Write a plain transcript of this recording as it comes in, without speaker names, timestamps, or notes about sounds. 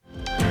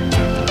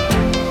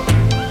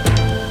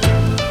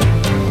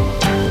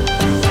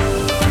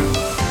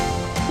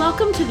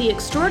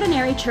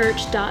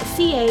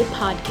extraordinarychurch.ca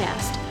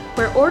podcast,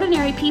 where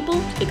ordinary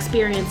people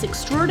experience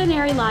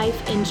extraordinary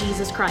life in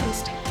Jesus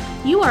Christ.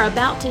 You are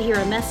about to hear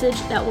a message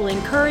that will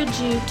encourage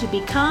you to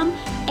become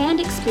and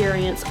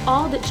experience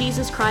all that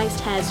Jesus Christ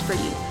has for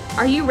you.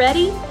 Are you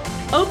ready?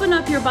 Open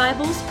up your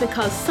Bibles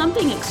because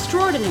something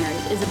extraordinary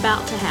is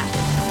about to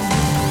happen.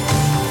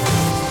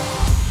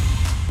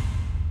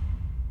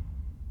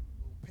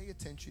 Pay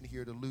attention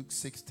here to Luke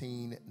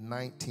 16,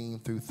 19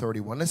 through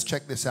 31. Let's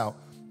check this out.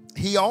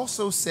 He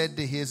also said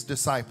to his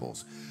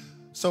disciples.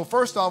 So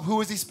first off,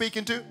 who is he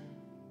speaking to?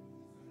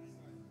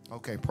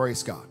 Okay,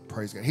 praise God,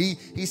 praise God. He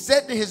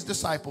said to his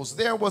disciples,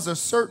 there was a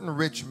certain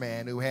rich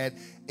man who had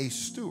a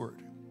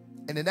steward,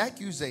 and an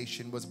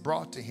accusation was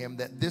brought to him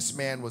that this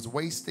man was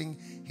wasting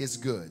his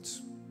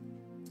goods.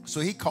 So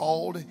he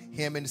called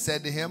him and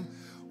said to him,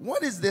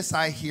 what is this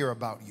I hear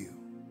about you?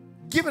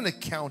 Give an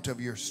account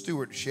of your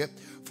stewardship,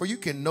 for you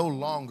can no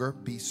longer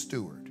be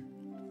steward.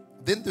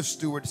 Then the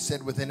steward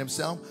said within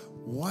himself,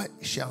 what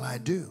shall I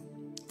do?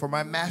 For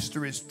my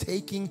master is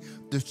taking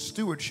the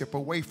stewardship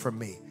away from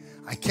me.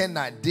 I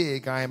cannot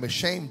dig, I am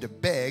ashamed to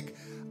beg.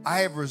 I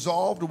have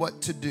resolved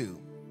what to do.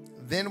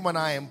 Then when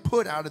I am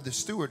put out of the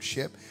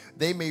stewardship,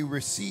 they may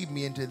receive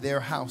me into their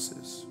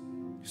houses.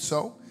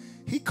 So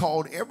he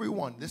called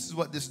everyone. This is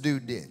what this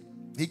dude did.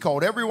 He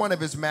called every one of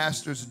his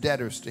master's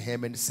debtors to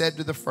him and said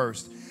to the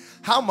first,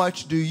 how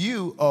much do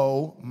you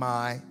owe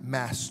my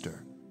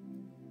master?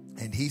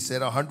 And he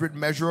said, 100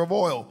 measure of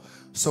oil.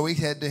 So he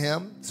said to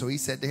him,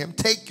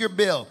 take your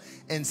bill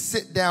and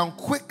sit down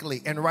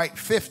quickly and write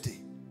 50.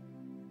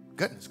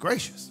 Goodness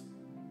gracious,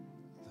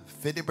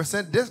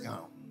 50%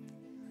 discount.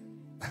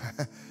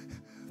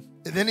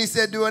 And then he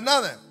said to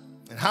another,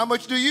 and how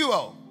much do you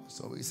owe?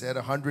 So he said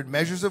 100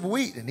 measures of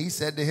wheat. And he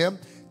said to him,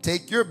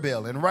 take your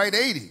bill and write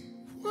 80.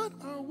 What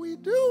are we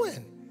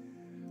doing?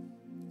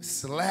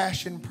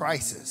 Slashing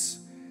prices.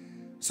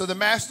 So the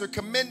master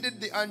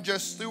commended the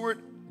unjust steward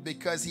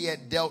because he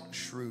had dealt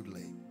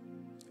shrewdly.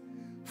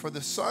 For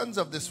the sons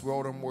of this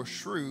world are more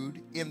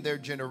shrewd in their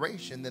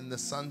generation than the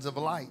sons of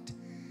light.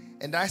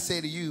 And I say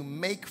to you,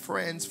 make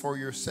friends for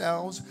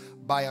yourselves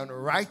by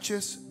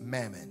unrighteous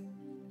mammon.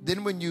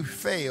 Then when you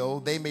fail,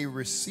 they may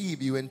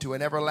receive you into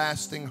an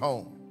everlasting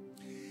home.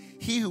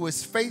 He who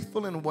is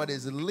faithful in what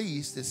is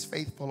least is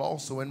faithful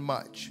also in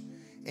much.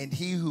 And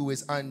he who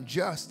is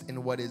unjust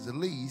in what is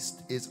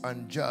least is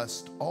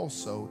unjust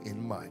also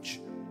in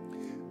much.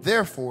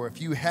 Therefore, if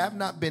you have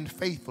not been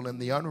faithful in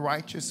the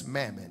unrighteous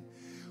mammon,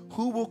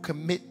 who will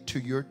commit to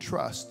your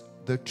trust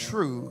the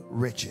true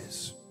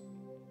riches?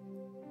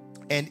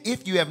 And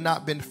if you have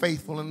not been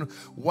faithful in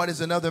what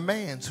is another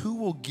man's, who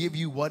will give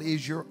you what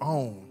is your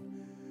own?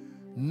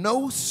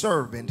 No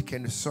servant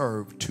can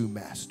serve two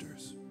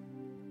masters.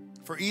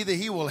 For either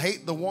he will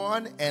hate the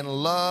one and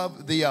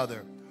love the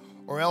other,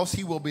 or else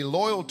he will be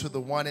loyal to the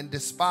one and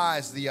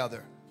despise the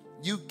other.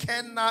 You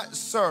cannot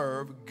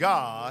serve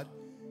God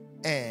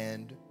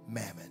and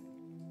mammon.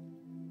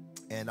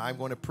 And I'm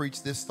going to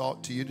preach this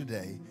thought to you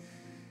today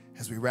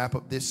as we wrap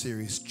up this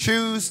series.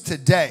 Choose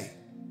today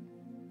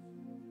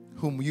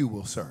whom you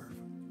will serve.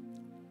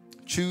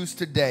 Choose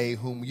today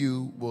whom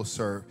you will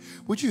serve.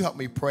 Would you help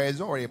me pray?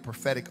 There's already a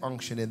prophetic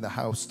unction in the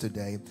house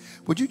today.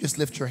 Would you just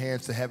lift your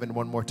hands to heaven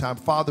one more time?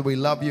 Father, we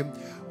love you.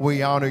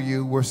 We honor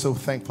you. We're so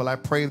thankful. I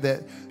pray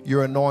that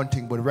your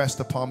anointing would rest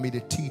upon me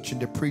to teach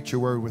and to preach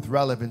your word with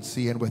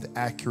relevancy and with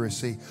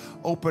accuracy.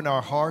 Open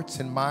our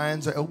hearts and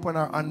minds. Open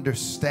our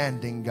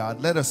understanding,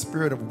 God. Let a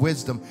spirit of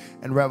wisdom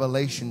and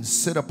revelation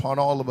sit upon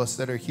all of us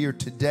that are here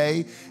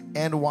today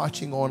and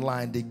watching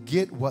online to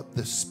get what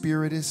the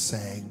Spirit is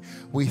saying.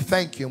 We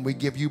thank you and we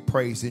give you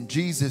praise. In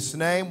Jesus'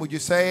 name, would you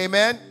say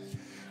amen?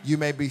 You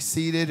may be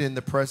seated in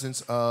the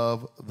presence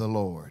of the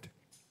Lord.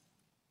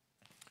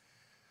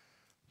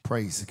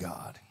 Praise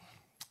God.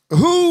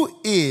 Who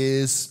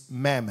is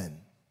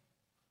mammon?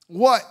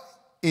 What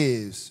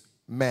is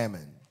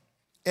mammon?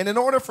 And in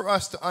order for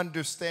us to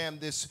understand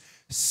this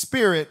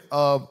spirit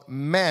of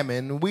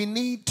mammon, we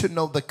need to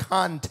know the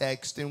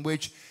context in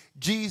which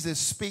Jesus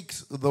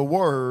speaks the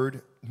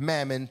word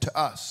mammon to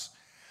us.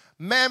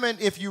 Mammon,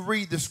 if you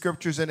read the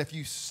scriptures and if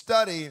you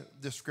study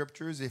the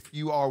scriptures, if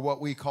you are what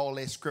we call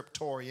a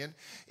scriptorian,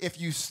 if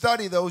you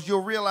study those,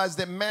 you'll realize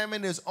that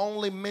mammon is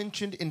only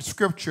mentioned in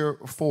scripture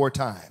 4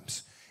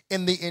 times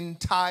in the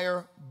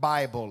entire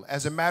Bible.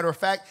 As a matter of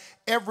fact,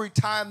 every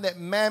time that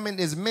mammon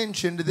is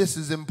mentioned, this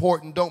is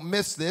important, don't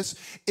miss this,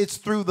 it's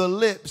through the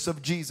lips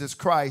of Jesus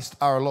Christ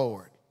our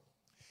Lord.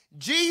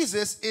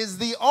 Jesus is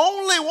the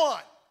only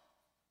one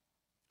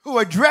who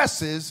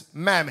addresses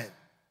mammon.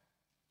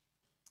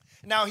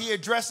 Now, he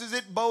addresses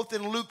it both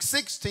in Luke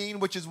 16,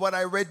 which is what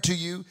I read to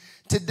you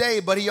today,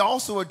 but he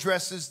also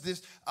addresses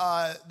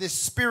this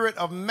spirit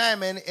of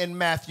mammon in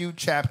Matthew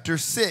chapter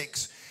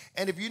 6.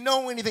 And if you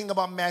know anything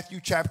about Matthew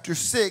chapter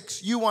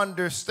 6, you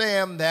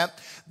understand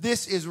that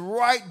this is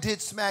right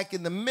dead smack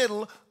in the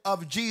middle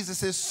of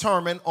Jesus'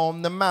 Sermon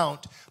on the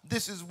Mount.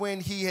 This is when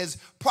he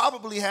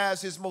probably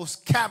has his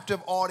most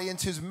captive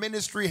audience. His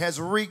ministry has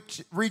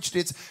reached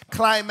its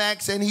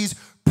climax, and he's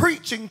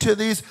preaching to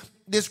these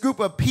this group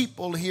of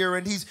people here,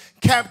 and he's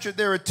captured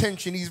their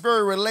attention. He's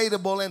very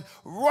relatable, and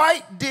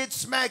right dead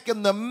smack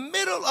in the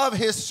middle of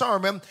his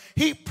sermon,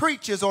 he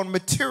preaches on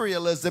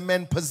materialism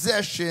and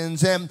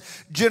possessions and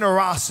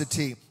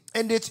generosity.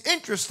 And it's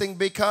interesting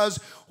because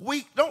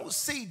we don't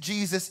see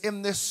Jesus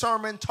in this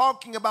sermon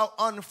talking about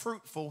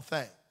unfruitful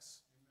things.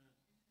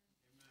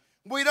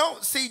 We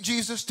don't see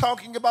Jesus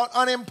talking about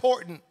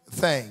unimportant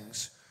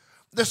things.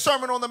 The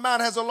Sermon on the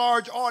Mount has a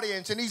large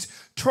audience, and he's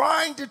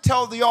trying to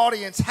tell the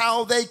audience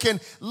how they can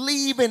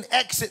leave and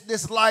exit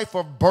this life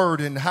of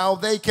burden, how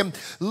they can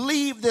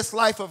leave this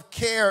life of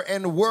care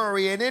and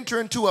worry and enter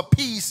into a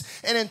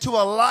peace and into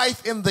a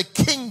life in the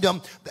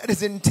kingdom that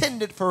is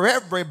intended for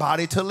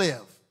everybody to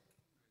live.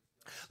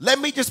 Let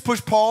me just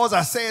push pause.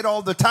 I say it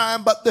all the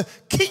time, but the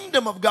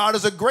kingdom of God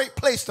is a great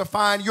place to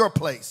find your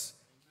place.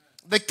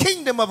 The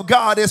kingdom of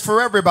God is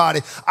for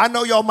everybody. I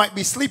know y'all might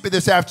be sleepy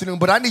this afternoon,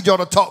 but I need y'all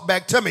to talk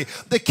back to me.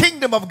 The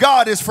kingdom of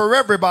God is for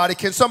everybody.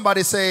 Can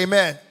somebody say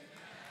amen?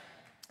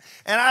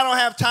 And I don't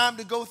have time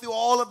to go through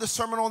all of the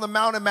Sermon on the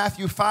Mount in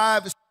Matthew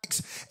 5,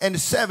 6, and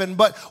 7.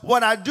 But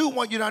what I do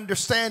want you to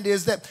understand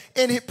is that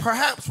in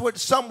perhaps what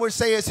some would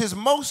say is his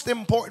most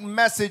important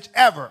message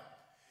ever,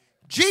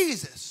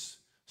 Jesus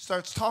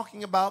starts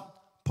talking about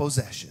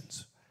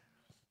possessions.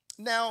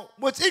 Now,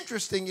 what's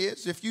interesting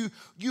is if you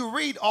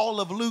read all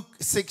of Luke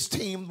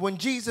 16, when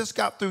Jesus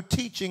got through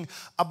teaching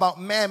about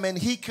mammon,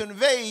 he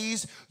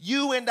conveys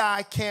you and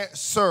I can't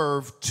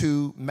serve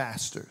two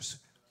masters.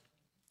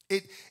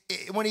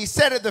 When he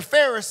said it, the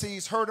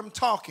Pharisees heard him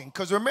talking.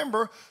 Because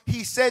remember,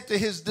 he said to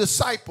his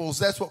disciples,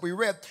 that's what we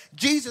read.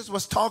 Jesus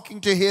was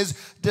talking to his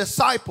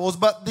disciples,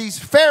 but these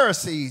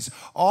Pharisees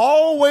are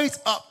always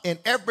up in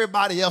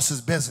everybody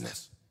else's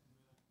business.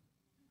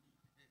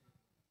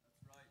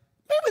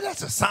 Maybe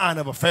that's a sign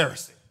of a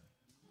Pharisee.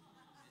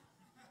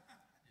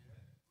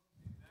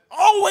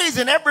 Always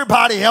in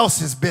everybody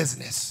else's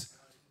business.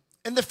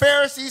 And the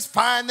Pharisees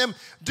find them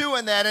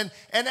doing that. And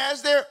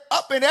as they're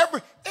up in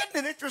isn't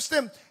it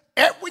interesting?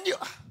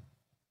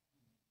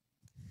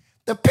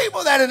 The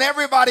people that in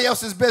everybody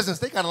else's business,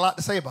 they got a lot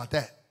to say about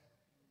that.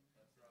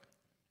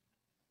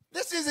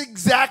 This is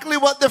exactly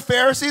what the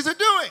Pharisees are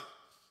doing.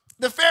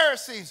 The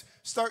Pharisees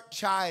start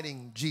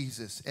chiding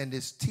Jesus and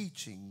his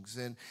teachings,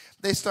 and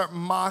they start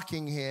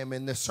mocking him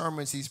in the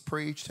sermons he's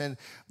preached. And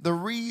the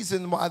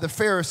reason why the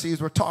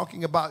Pharisees were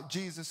talking about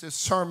Jesus'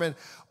 sermon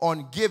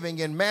on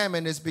giving and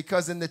mammon is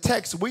because in the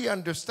text we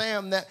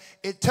understand that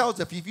it tells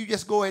us, if you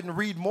just go ahead and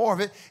read more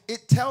of it,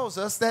 it tells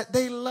us that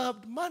they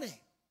loved money.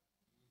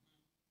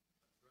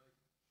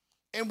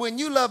 And when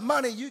you love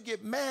money, you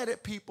get mad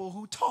at people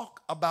who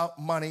talk about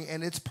money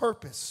and its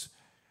purpose.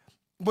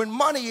 When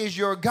money is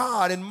your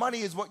God and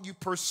money is what you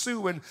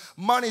pursue and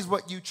money is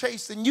what you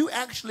chase, then you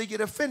actually get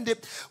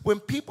offended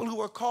when people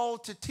who are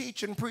called to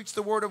teach and preach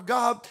the word of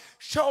God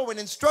show and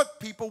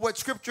instruct people what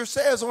Scripture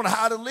says on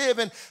how to live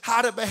and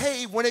how to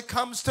behave when it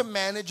comes to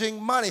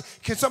managing money.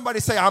 Can somebody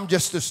say, I'm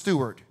just a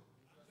steward?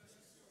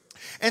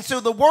 And so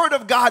the word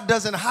of God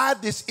doesn't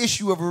hide this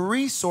issue of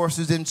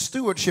resources and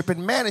stewardship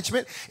and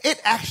management. It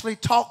actually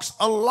talks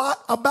a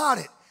lot about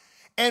it.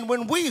 And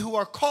when we who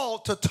are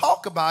called to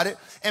talk about it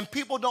and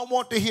people don't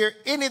want to hear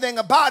anything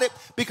about it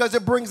because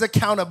it brings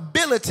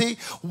accountability,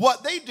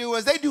 what they do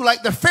is they do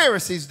like the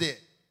Pharisees did.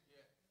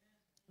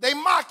 They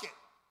mock it.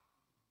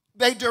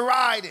 They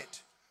deride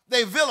it.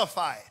 They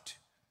vilify it.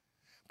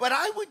 But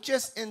I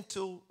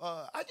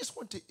just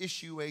want to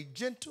issue a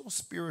gentle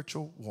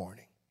spiritual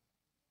warning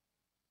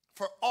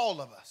for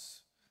all of us.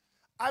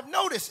 I've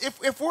noticed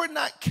if we're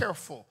not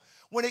careful,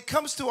 when it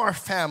comes to our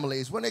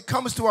families, when it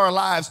comes to our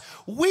lives,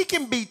 we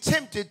can be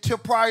tempted to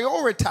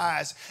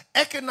prioritize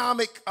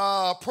economic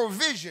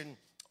provision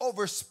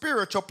over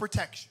spiritual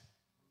protection.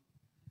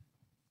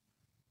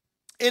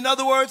 In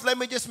other words, let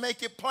me just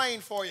make it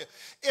plain for you.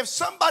 If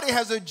somebody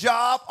has a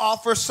job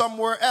offer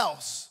somewhere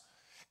else,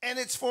 and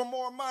it's for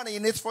more money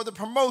and it's for the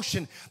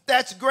promotion,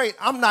 that's great.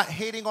 I'm not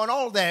hating on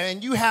all that.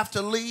 And you have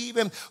to leave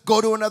and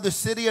go to another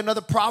city,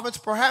 another province,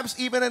 perhaps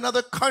even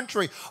another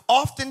country.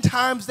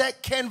 Oftentimes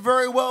that can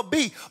very well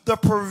be the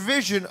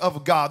provision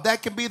of God.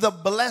 That can be the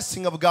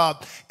blessing of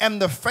God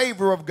and the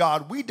favor of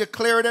God. We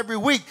declare it every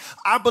week.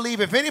 I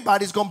believe if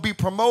anybody's going to be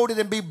promoted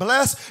and be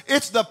blessed,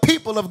 it's the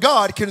people of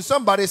God. Can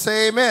somebody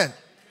say amen?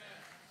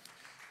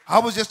 I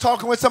was just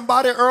talking with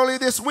somebody earlier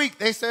this week.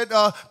 They said,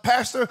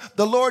 Pastor,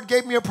 the Lord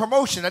gave me a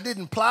promotion. I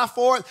didn't apply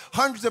for it.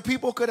 Hundreds of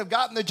people could have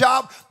gotten the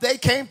job. They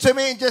came to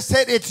me and just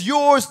said, it's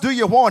yours. Do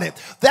you want it?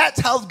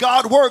 That's how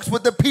God works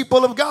with the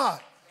people of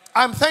God.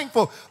 I'm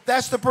thankful.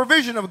 That's the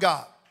provision of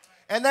God.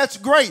 And that's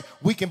great.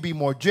 We can be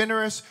more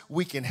generous.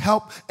 We can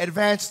help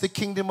advance the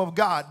kingdom of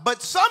God.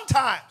 But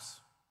sometimes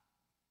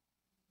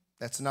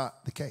that's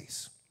not the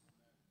case.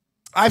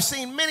 I've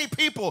seen many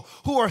people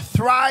who are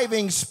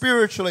thriving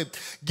spiritually,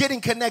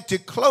 getting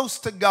connected close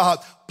to God,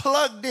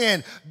 plugged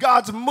in.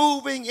 God's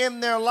moving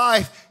in their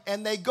life,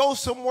 and they go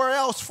somewhere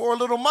else for a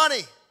little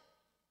money.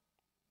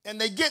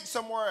 And they get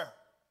somewhere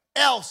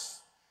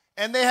else,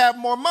 and they have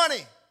more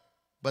money,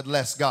 but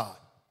less God.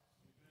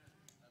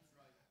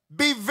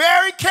 Be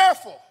very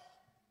careful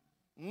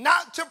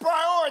not to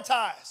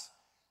prioritize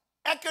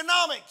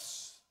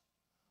economics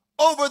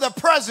over the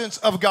presence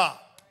of God.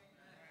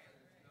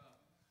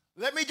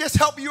 Let me just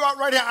help you out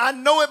right here. I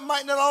know it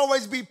might not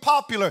always be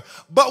popular,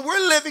 but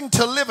we're living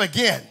to live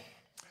again.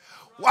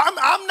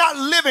 I'm not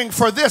living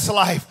for this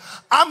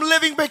life. I'm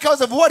living because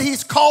of what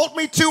he's called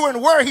me to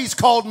and where he's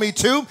called me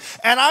to.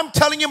 And I'm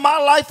telling you, my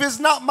life is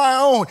not my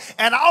own.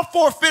 And I'll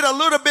forfeit a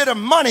little bit of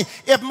money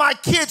if my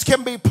kids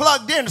can be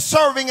plugged in,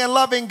 serving and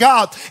loving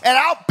God. And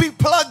I'll be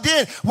plugged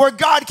in where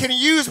God can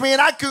use me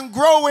and I can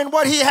grow in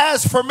what he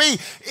has for me.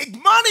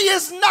 Money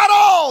is not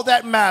all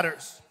that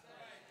matters.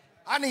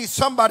 I need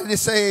somebody to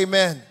say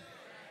amen.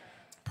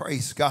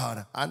 Praise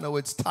God. I know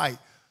it's tight,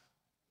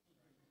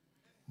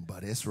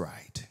 but it's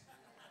right.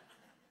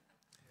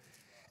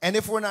 And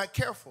if we're not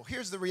careful,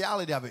 here's the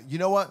reality of it. You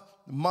know what?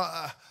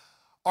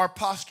 Our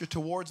posture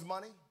towards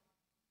money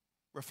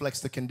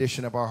reflects the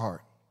condition of our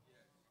heart.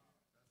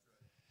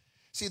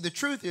 See, the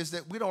truth is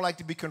that we don't like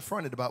to be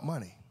confronted about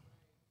money.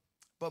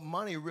 But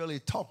money really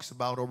talks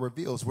about or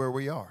reveals where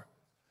we are.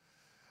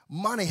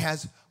 Money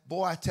has,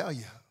 boy, I tell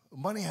you,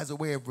 money has a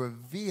way of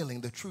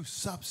revealing the true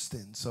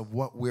substance of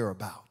what we're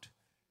about,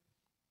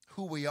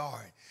 who we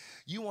are.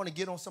 You want to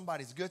get on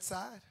somebody's good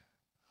side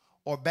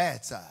or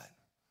bad side?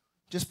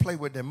 Just play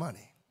with their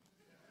money.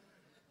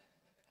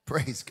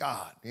 Praise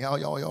God. Y'all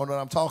know what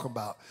I'm talking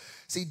about.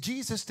 See,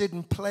 Jesus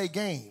didn't play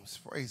games,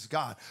 praise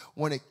God,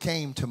 when it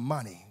came to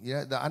money.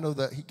 Yeah, I know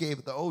that he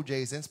gave the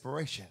OJ's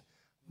inspiration.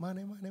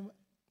 Money, money, money.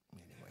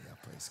 Anyway, y'all,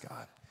 praise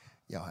God.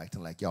 Y'all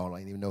acting like y'all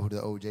don't even know who the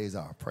OJ's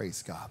are.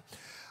 Praise God.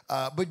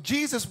 But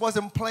Jesus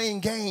wasn't playing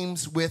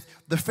games with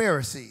the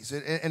Pharisees.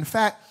 In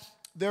fact,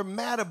 they're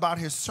mad about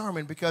his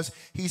sermon because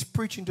he's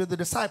preaching to the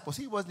disciples.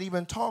 He wasn't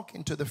even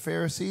talking to the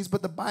Pharisees,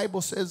 but the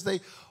Bible says they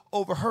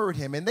overheard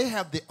him. And they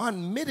have the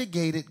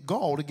unmitigated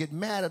gall to get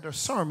mad at a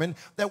sermon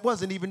that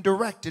wasn't even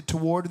directed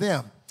toward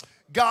them.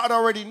 God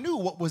already knew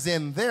what was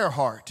in their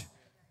heart.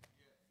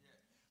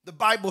 The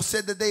Bible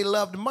said that they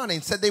loved money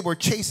and said they were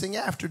chasing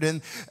after it.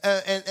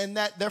 And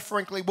that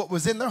frankly, what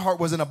was in their heart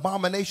was an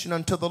abomination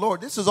unto the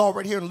Lord. This is all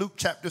right here in Luke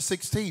chapter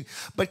 16.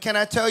 But can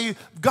I tell you,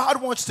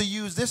 God wants to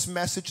use this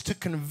message to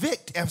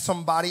convict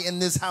somebody in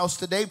this house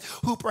today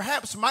who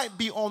perhaps might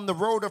be on the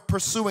road of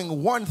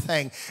pursuing one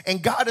thing.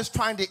 And God is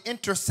trying to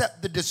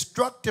intercept the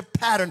destructive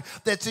pattern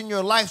that's in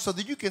your life so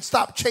that you can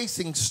stop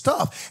chasing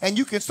stuff and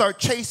you can start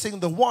chasing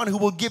the one who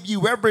will give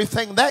you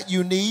everything that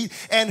you need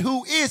and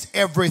who is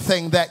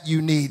everything that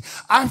you need.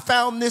 I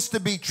found this to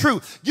be true.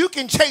 You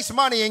can chase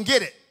money and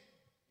get it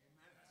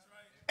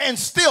and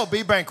still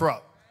be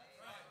bankrupt.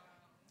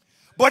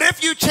 But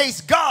if you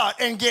chase God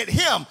and get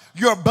him,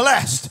 you're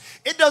blessed.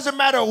 It doesn't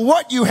matter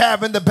what you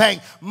have in the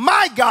bank.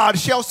 My God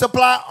shall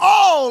supply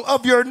all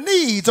of your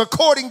needs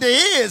according to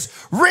his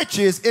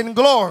riches in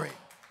glory.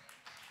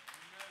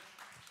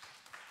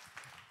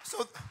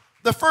 So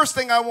the first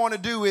thing I want to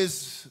do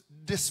is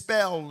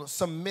dispel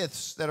some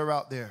myths that are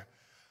out there.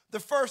 The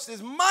first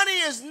is money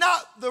is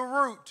not the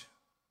root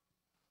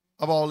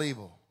of all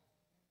evil.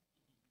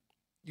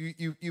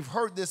 You've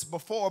heard this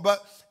before,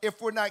 but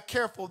if we're not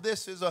careful,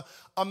 this is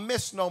a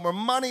misnomer.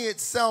 Money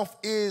itself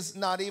is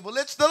not evil.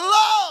 It's the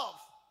love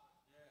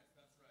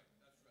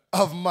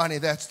of money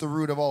that's the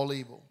root of all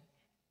evil.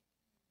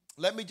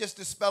 Let me just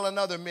dispel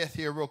another myth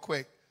here real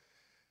quick.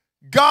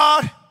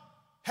 God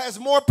has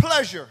more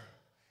pleasure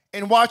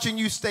in watching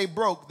you stay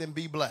broke than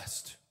be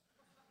blessed.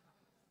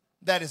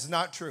 That is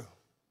not true.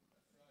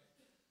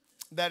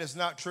 That is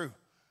not true.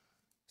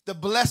 The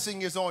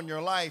blessing is on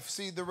your life.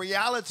 See, the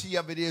reality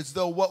of it is,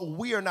 though, what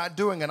we are not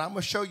doing, and I'm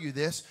going to show you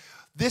this,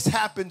 this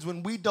happens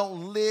when we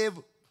don't live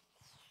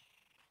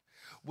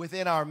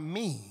within our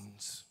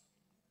means.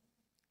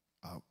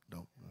 Oh,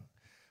 don't.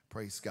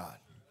 Praise God.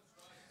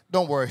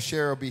 Don't worry,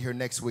 Cheryl will be here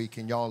next week,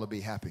 and y'all will be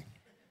happy.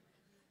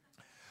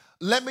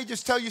 Let me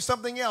just tell you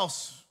something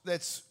else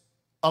that's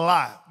a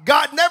lie.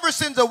 God never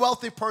sends a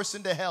wealthy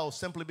person to hell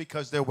simply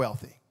because they're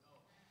wealthy.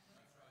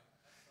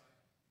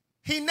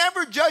 He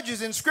never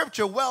judges in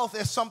Scripture wealth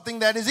as something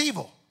that is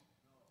evil.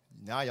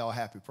 Now y'all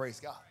happy, praise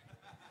God.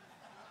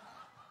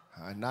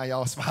 Now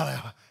y'all smiling.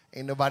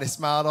 Ain't nobody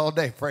smiled all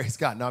day, praise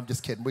God. No, I'm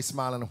just kidding. We're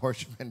smiling and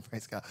worshiping,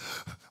 praise God.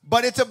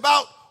 But it's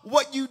about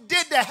what you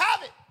did to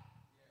have it.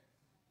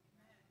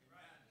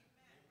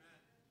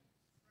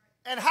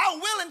 And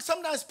how willing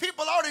sometimes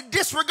people are to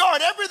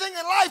disregard everything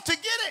in life to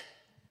get it.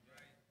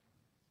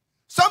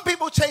 Some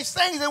people chase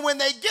things, and when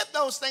they get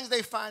those things,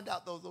 they find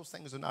out those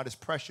things are not as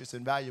precious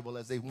and valuable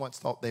as they once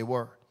thought they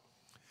were.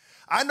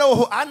 I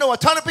know a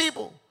ton of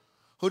people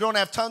who don't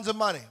have tons of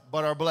money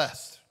but are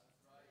blessed.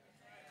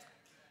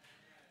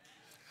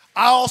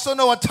 I also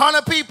know a ton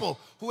of people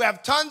who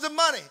have tons of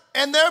money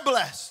and they're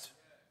blessed.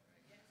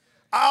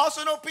 I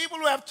also know people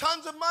who have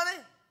tons of money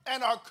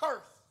and are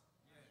cursed,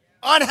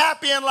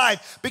 unhappy in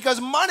life,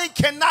 because money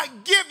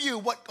cannot give you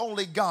what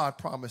only God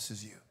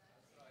promises you.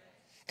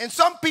 And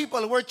some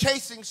people, we're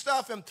chasing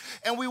stuff and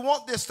we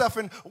want this stuff.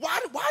 And why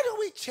do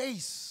we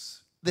chase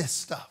this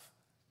stuff?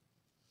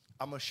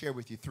 I'm going to share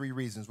with you 3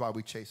 reasons why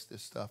we chase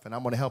this stuff, and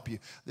I'm going to help you.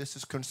 This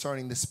is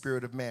concerning the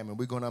spirit of mammon.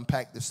 We're going to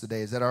unpack this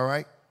today. Is that all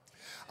right?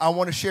 I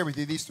want to share with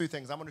you these 3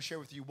 things. I'm going to share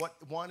with you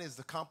one is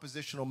the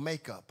compositional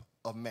makeup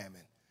of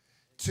mammon.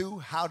 2,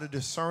 how to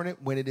discern it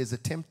when it is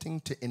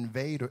attempting to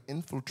invade or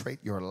infiltrate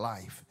your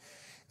life.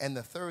 And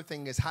the 3rd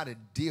thing is how to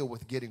deal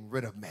with getting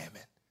rid of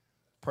mammon.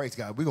 Praise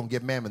God. We're going to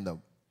give mammon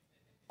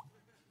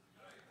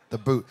the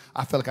boot.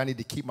 I feel like I need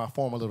to keep my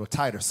form a little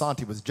tighter.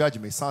 Santi was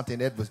judging me. Santi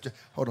and Ed was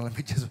hold on, let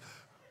me just,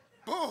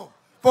 boom,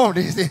 boom.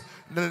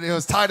 It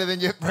was tighter than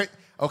you.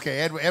 Okay,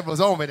 Ed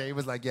was on me there. He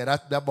was like, yeah,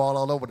 that ball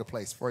all over the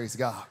place. Praise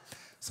God.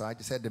 So I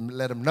just had to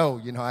let him know,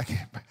 I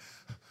can't.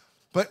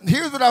 But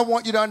here's what I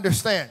want you to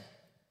understand.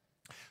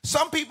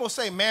 Some people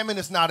say mammon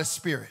is not a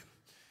spirit.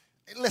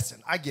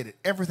 Listen, I get it.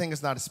 Everything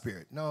is not a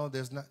spirit. No,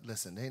 there's not.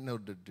 Listen, they know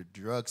the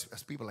drugs.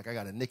 People like, I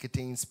got a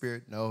nicotine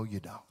spirit. No, you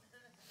don't.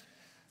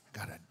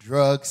 Got a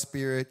drug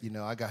spirit,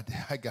 I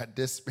got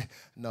this spirit.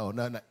 No.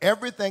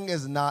 Everything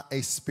is not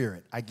a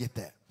spirit. I get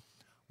that.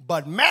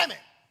 But mammon,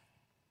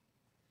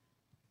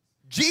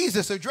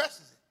 Jesus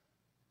addresses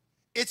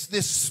it. It's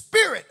the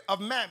spirit of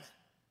mammon.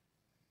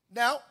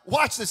 Now,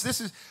 watch this.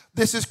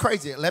 This is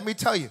crazy. Let me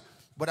tell you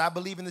what I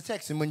believe in the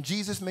text. And when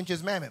Jesus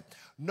mentions mammon,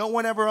 no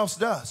one ever else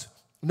does.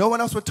 No one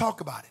else would talk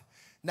about it.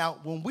 Now,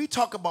 when we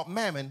talk about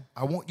mammon,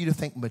 I want you to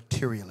think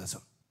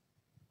materialism.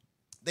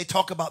 They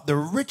talk about the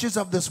riches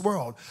of this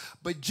world,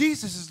 but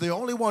Jesus is the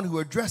only one who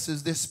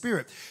addresses this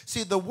spirit.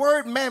 See, the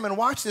word mammon,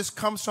 watch this,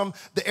 comes from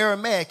the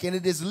Aramaic, and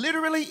it is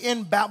literally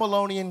in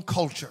Babylonian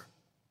culture.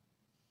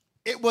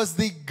 It was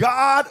the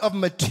god of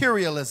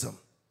materialism,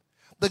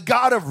 the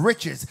god of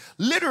riches.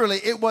 Literally,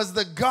 it was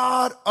the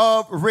god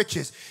of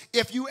riches.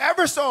 If you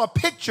ever saw a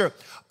picture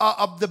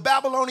of the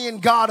Babylonian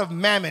god of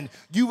Mammon,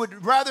 you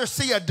would rather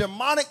see a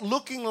demonic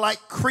looking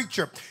like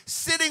creature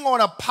sitting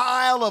on a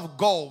pile of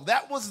gold.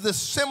 That was the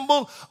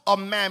symbol of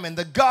Mammon,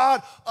 the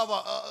god of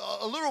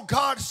a little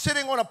god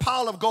sitting on a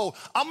pile of gold.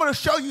 I'm going to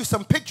show you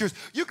some pictures.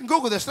 You can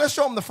Google this. Let's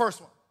show them the first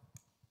one.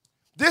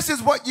 This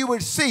is what you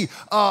would see.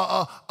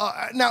 Now,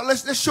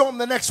 let's show them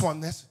the next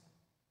one.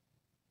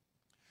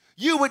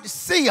 You would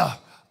see a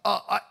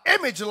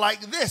image like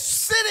this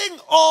sitting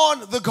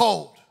on the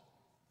gold.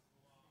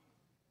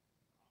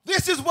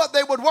 This is what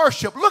they would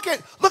worship. Look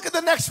at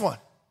the next one.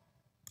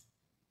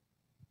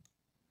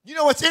 You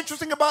know what's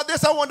interesting about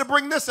this? I wanted to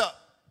bring this up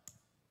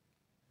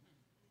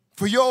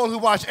for you all who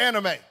watch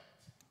anime.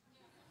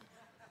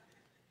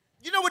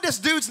 You know what this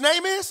dude's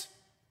name is?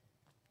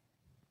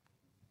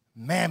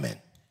 Mammon.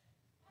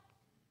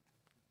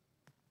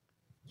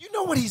 You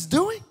know what he's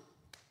doing?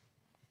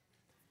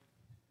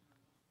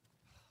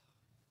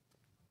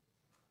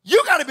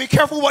 You got to be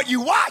careful what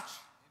you watch.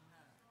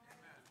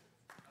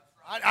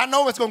 I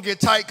know it's going to get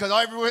tight because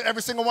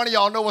every single one of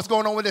y'all know what's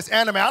going on with this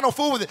anime. I don't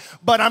fool with it.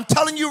 But I'm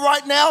telling you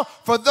right now,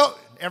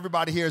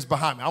 everybody here is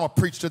behind me. I'm going to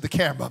preach to the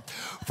camera.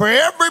 For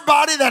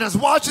everybody that is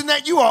watching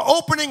that, you are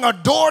opening a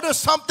door to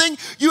something.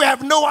 You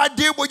have no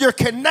idea what you're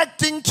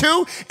connecting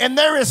to. And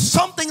there is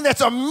something that's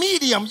a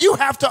medium. You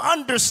have to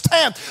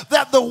understand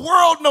that the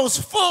world knows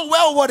full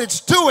well what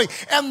it's doing.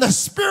 And the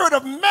spirit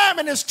of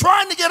mammon is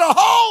trying to get a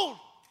hold.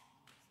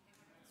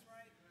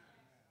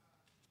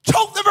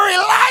 Choke the very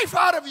life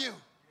out of you.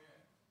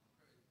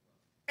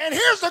 And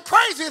here's the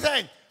crazy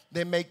thing.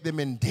 They make them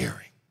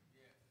endearing.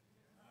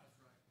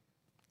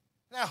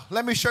 Now,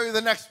 let me show you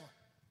the next one.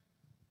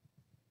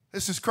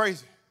 This is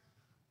crazy.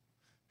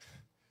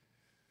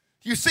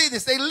 You see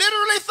this? They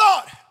literally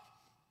thought,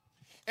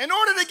 in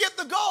order to get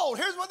the gold,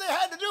 here's what they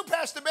had to do,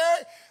 Pastor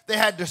Barry. They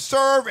had to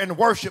serve and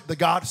worship the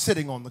God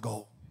sitting on the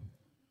gold.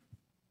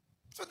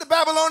 That's what the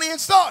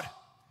Babylonians thought.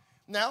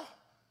 Now,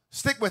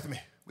 stick with me.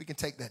 We can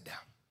take that down.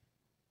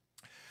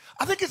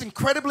 I think it's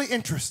incredibly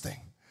interesting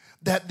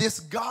that this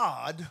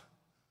God,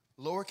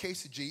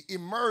 lowercase g,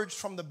 emerged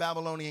from the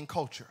Babylonian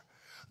culture.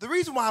 The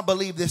reason why I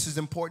believe this is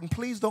important,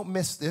 please don't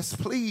miss this.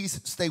 Please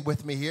stay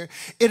with me here.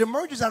 It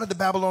emerges out of the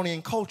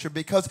Babylonian culture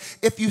because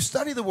if you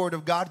study the Word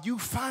of God, you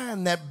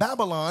find that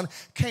Babylon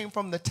came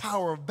from the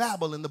Tower of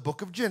Babel in the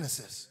book of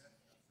Genesis.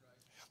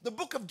 The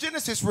book of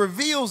Genesis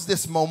reveals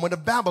this moment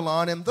of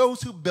Babylon and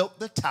those who built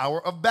the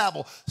Tower of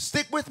Babel.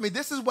 Stick with me.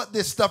 This is what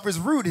this stuff is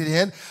rooted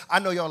in. I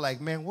know y'all like,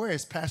 man, where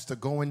is Pastor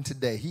going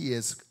today? He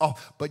is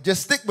off. But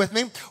just stick with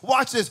me.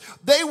 Watch this.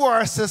 They were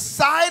a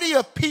society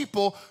of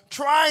people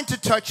trying to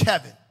touch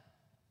heaven.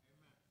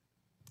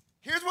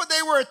 Here's what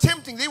they were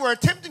attempting. They were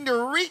attempting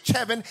to reach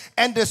heaven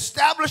and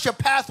establish a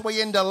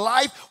pathway into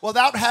life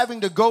without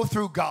having to go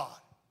through God.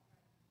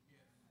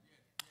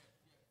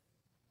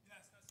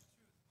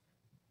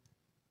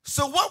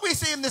 So what we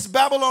see in this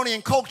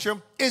Babylonian culture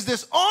is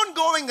this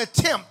ongoing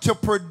attempt to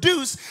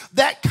produce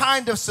that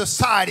kind of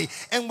society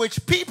in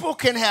which people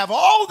can have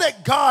all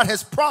that God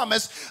has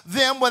promised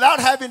them without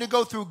having to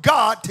go through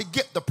God to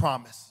get the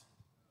promise.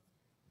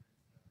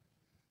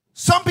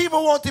 Some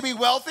people want to be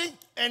wealthy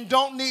and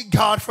don't need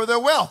God for their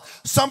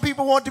wealth. Some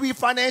people want to be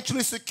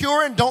financially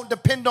secure and don't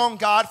depend on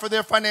God for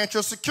their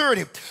financial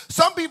security.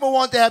 Some people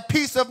want to have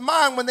peace of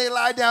mind when they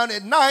lie down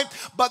at night,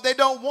 but they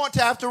don't want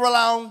to have to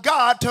rely on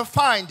God to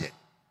find it.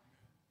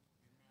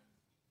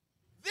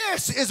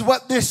 This is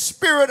what this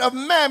spirit of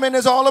mammon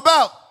is all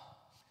about.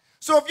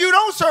 So if you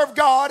don't serve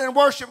God and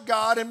worship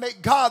God and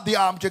make God the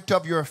object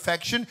of your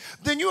affection,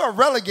 then you are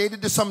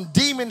relegated to some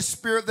demon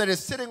spirit that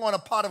is sitting on a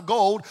pot of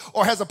gold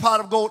or has a pot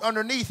of gold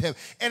underneath him.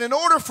 And in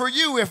order for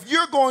you, if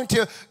you're going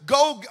to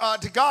go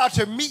to God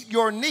to meet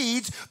your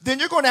needs, then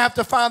you're going to have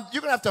to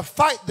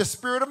fight the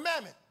spirit of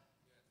mammon,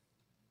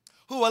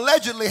 who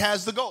allegedly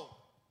has the gold.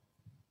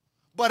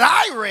 But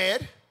I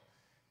read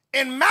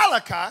in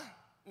Malachi.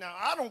 Now,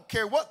 I don't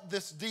care what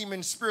this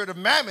demon spirit of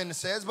mammon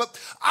says, but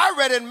I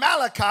read in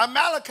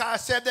Malachi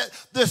said that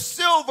the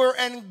silver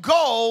and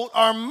gold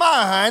are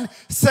mine,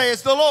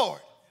 says the Lord.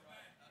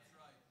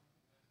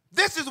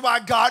 This is why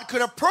God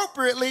could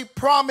appropriately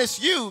promise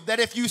you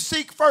that if you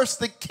seek first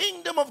the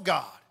kingdom of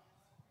God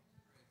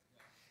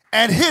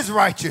and his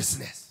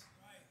righteousness,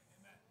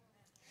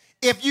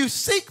 if you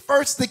seek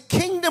first the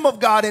kingdom of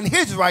God and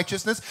his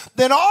righteousness,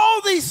 then all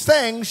these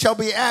things shall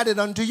be added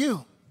unto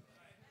you.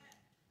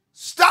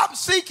 Stop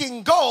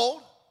seeking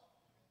gold,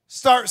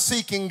 start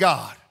seeking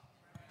God.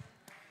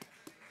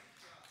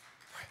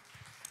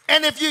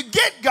 And if you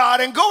get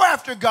God and go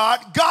after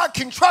God, God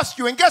can trust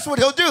you. And guess what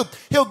he'll do?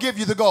 He'll give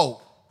you the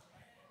gold.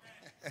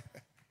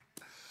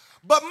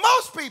 But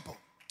most people,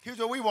 here's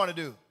what we want to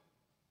do.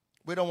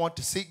 We don't want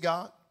to seek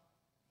God,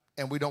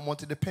 and we don't want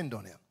to depend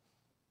on him.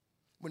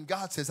 When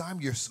God says, I'm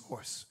your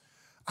source,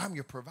 I'm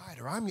your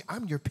provider,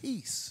 I'm your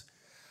peace,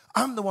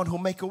 I'm the one who'll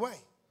make a way.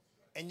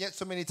 And yet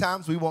so many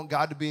times we want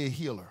God to be a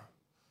healer,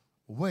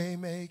 way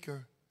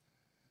maker,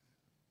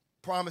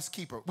 promise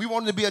keeper. We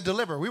want him to be a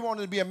deliverer. We want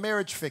him to be a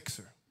marriage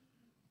fixer.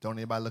 Don't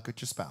anybody look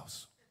at your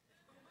spouse.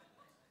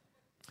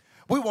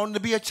 We want him to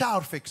be a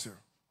child fixer.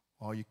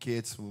 All your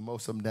kids, well,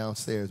 most of them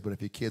downstairs, but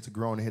if your kids are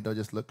grown ahead, they'll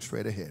just look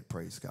straight ahead,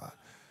 praise God.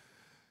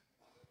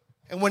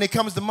 And when it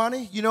comes to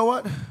money, you know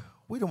what?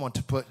 We don't want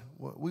to put,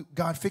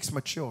 God, fix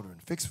my children,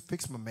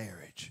 fix my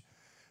marriage,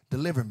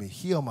 deliver me,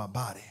 heal my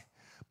body.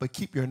 But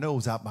keep your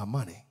nose out my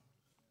money.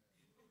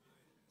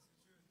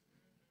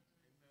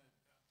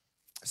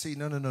 See,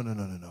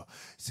 no.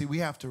 See, we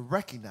have to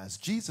recognize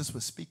Jesus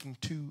was speaking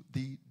to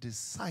the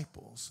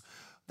disciples.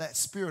 That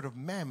spirit of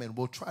mammon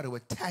will try to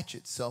attach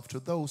itself to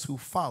those who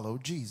follow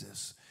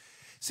Jesus.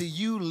 See,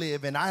 you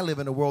live and I live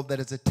in a world that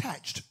is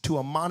attached to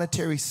a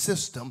monetary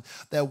system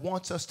that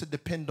wants us to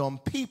depend on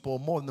people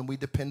more than we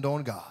depend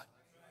on God.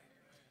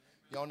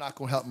 Y'all not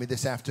going to help me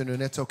this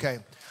afternoon. It's okay.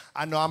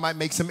 I know I might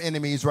make some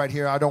enemies right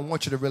here. I don't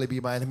want you to really be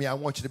my enemy. I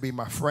want you to be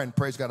my friend.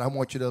 Praise God. I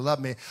want you to love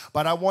me.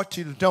 But I want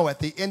you to know at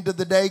the end of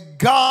the day,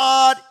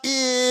 God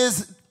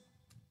is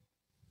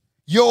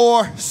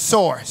your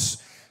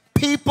source.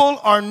 People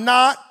are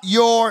not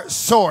your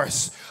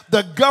source.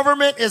 The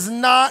government is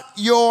not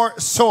your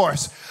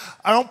source.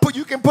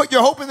 You can put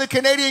your hope in the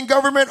Canadian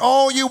government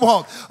all you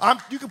want.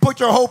 You can put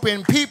your hope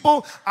in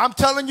people. I'm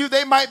telling you,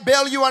 they might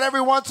bail you out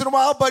every once in a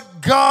while,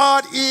 but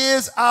God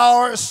is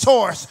our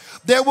source.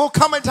 There will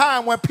come a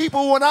time when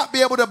people will not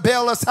be able to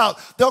bail us out.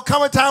 There'll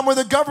come a time where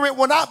the government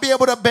will not be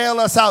able to bail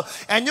us out.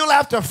 And you'll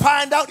have to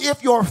find out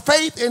if your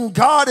faith in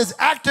God is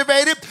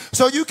activated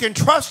so you can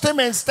trust him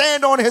and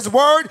stand on his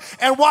word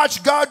and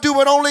watch God do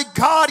what only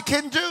God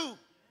can do.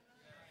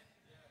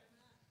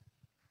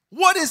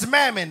 What is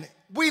mammon?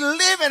 We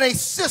live in a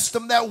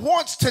system that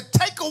wants to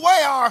take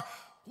away our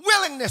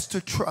willingness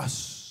to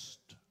trust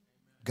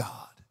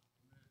God.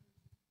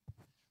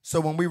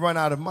 So when we run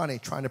out of money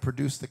trying to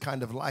produce the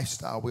kind of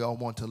lifestyle we all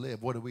want to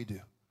live, what do? We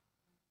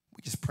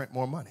just print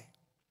more money.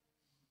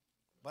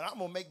 But I'm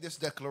going to make this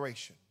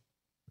declaration.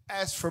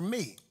 As for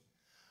me,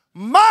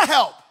 my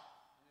help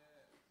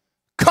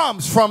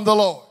comes from the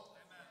Lord.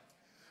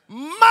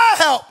 My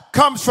help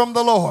comes from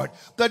the Lord.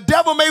 The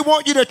devil may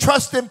want you to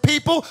trust in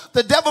people.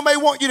 The devil may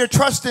want you to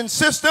trust in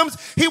systems.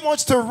 He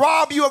wants to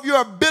rob you of your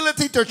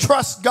ability to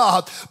trust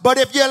God. But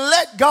if you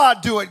let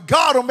God do it,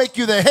 God will make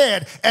you the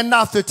head and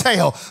not the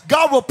tail.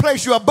 God will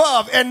place you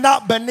above and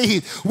not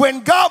beneath.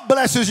 When God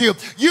blesses you,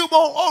 you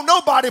won't owe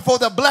nobody for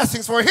the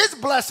blessings. For his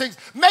blessings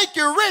make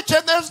you rich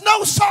and there's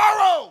no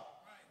sorrow.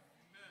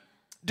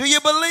 Do you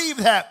believe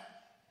that?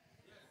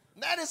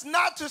 That is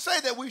not to say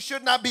that we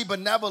should not be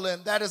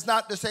benevolent. That is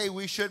not to say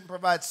we shouldn't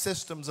provide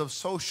systems of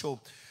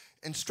social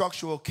and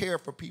structural care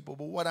for people.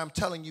 But what I'm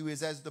telling you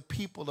is, as the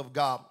people of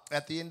God,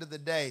 at the end of the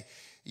day,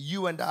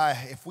 you and I,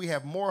 if we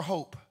have more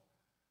hope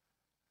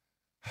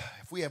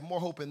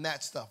in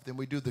that stuff than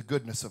we do the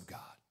goodness of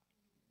God,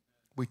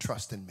 we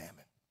trust in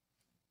mammon.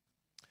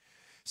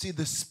 See,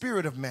 the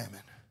spirit of mammon,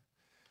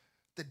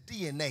 the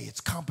DNA, its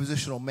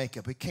compositional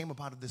makeup, it came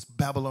up out of this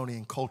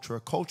Babylonian culture,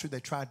 a culture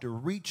that tried to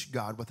reach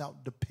God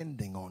without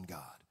depending on God.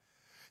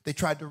 They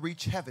tried to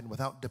reach heaven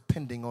without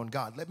depending on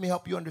God. Let me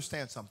help you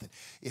understand something.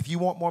 If you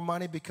want more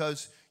money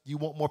because you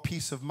want more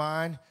peace of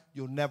mind,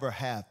 you'll never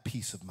have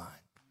peace of mind.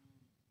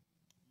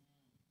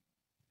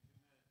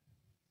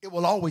 It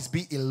will always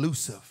be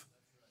elusive.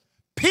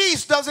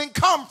 Peace doesn't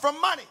come from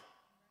money.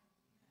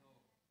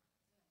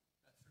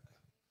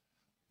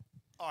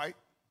 All right.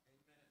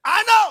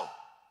 I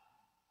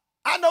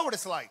know what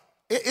it's like.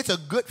 It's a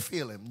good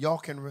feeling.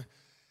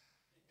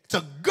 It's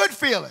a good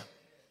feeling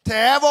to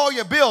have all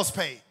your bills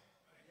paid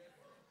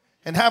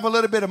and have a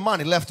little bit of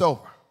money left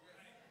over.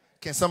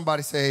 Can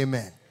somebody say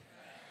amen?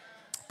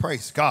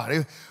 Praise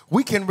God.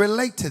 We can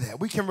relate to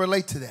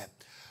that.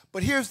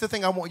 But here's the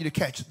thing I want you to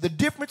catch. The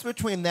difference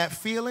between that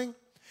feeling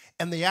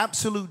and the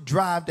absolute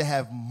drive to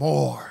have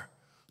more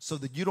so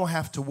that you don't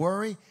have to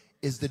worry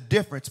is the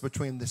difference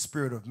between the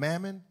spirit of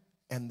mammon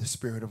and the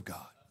spirit of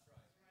God.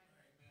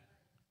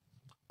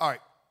 All right.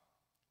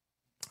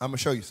 I'm going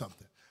to show you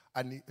something.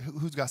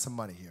 Who's got some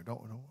money here?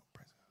 Don't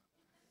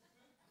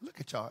look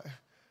at y'all.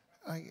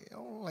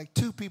 Like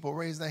 2 people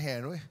raised their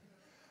hand.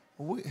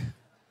 Why?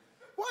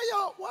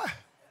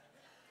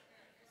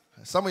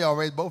 Some of y'all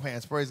raised both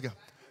hands. Praise God.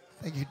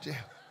 Thank you, Jim.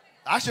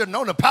 I should have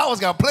known the Powers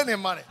got plenty of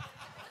money.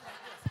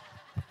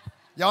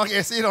 Y'all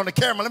can't see it on the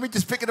camera. Let me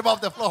just pick it up off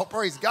the floor.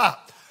 Praise God.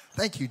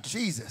 Thank you,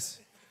 Jesus.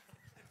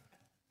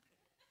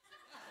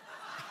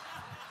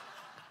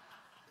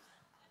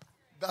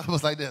 That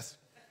was like this.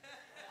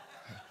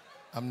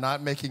 I'm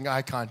not making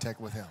eye contact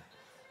with him.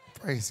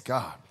 Praise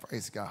God.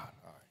 Praise God.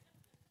 All right.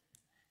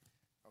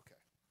 Okay.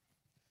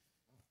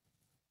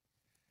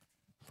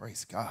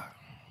 Praise God.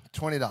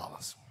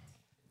 $20.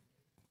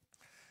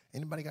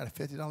 Anybody got a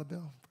 $50 bill? Praise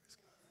God.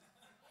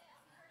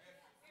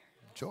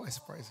 Joyce,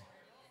 praise God.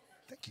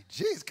 Thank you,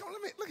 Jesus. Come on,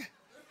 let me look at.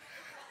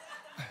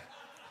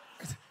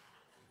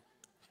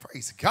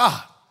 Praise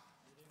God.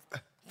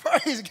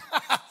 Praise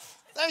God.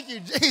 Thank you,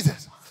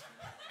 Jesus.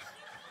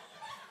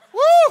 Woo!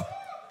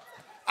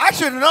 I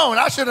should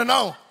have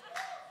known.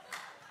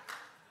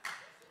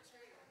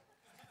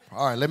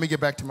 All right, let me get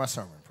back to my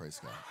sermon.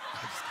 Praise God.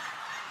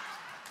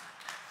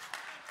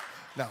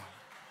 No.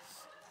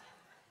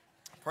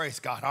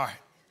 Praise God. All right.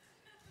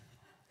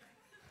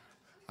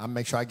 I'll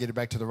make sure I get it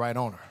back to the right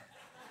owner.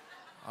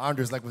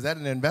 Andre's like, was that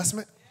an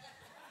investment?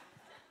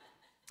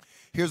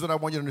 Here's what I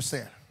want you to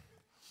understand.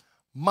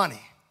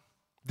 Money,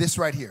 this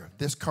right here,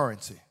 this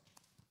currency,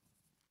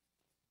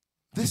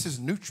 this is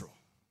neutral.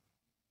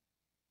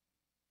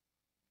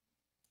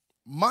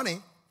 Money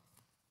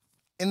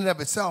in and of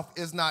itself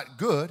is not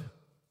good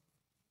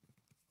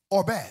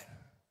or bad.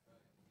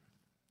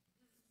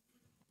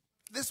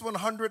 This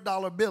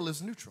 $100 bill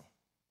is neutral.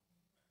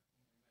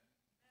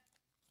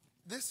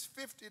 This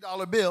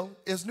 $50 bill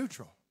is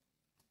neutral.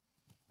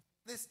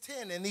 This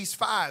 10 and these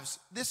 5s,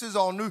 this is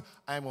all new.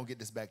 I ain't gonna get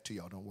this back to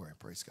y'all. Don't worry,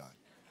 praise God.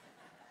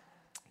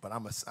 But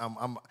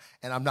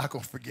I'm not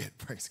gonna forget,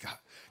 praise God,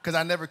 because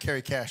I never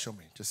carry cash on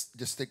me. Just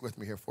stick with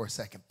me here for a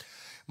second.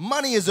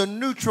 Money is a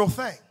neutral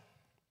thing.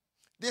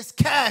 This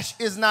cash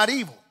is not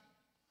evil.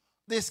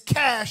 This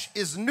cash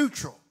is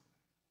neutral.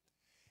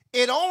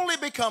 It only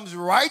becomes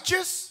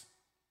righteous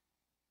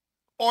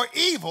or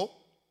evil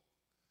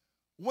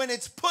when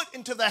it's put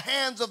into the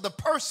hands of the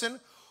person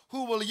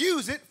who will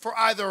use it for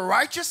either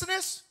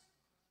righteousness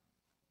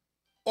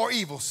or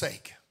evil's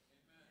sake.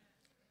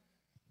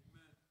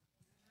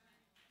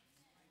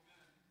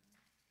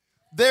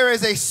 There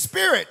is a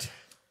spirit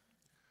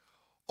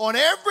on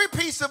every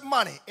piece of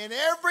money, in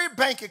every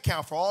bank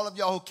account, for all of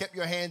y'all who kept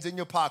your hands in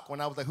your pocket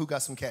when I was like, who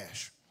got some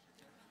cash?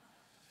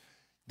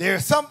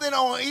 There's something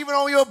even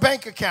on your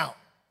bank account,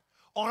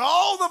 on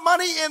all the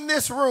money in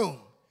this room,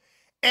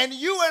 and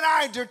you and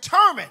I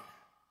determine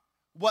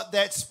what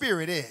that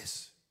spirit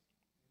is.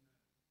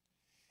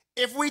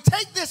 If we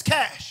take this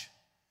cash,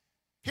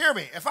 hear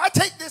me, if I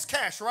take this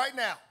cash right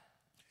now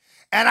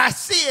and I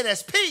see it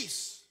as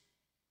peace,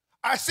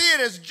 I see it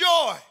as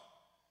joy,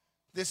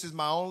 this is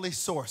my only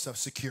source of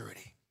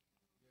security.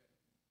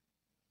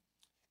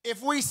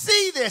 If we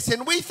see this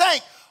and we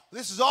think,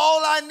 this is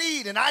all I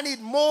need and I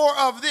need more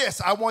of this,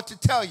 I want to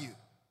tell you,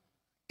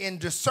 in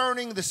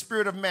discerning the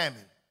spirit of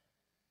mammon,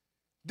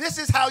 this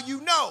is how you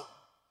know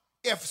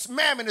if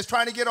mammon is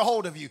trying to get a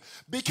hold of you.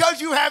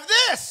 Because you have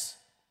this,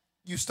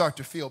 you start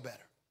to feel better.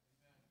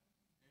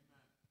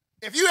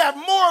 If you have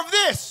more of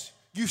this,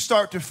 you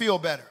start to feel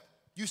better.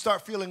 You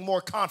start feeling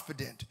more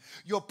confident.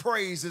 Your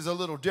praise is a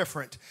little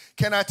different.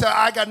 Can I tell you,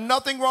 I got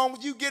nothing wrong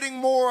with you getting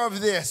more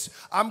of this.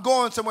 I'm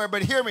going somewhere,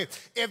 but hear me.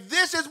 If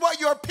this is what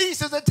your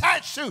peace is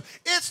attached to,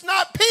 it's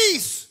not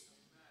peace.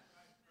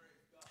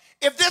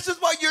 If this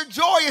is what your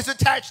joy is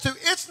attached to,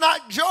 it's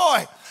not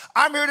joy.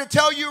 I'm here to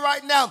tell you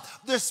right now,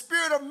 the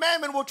spirit of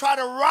mammon will try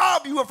to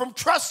rob you from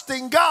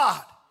trusting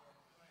God.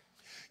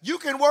 You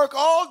can work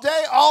all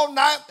day, all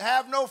night,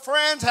 have no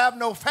friends, have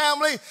no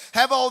family,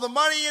 have all the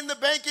money in the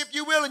bank, if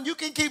you will, and you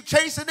can keep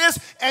chasing this,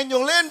 and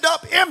you'll end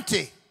up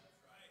empty.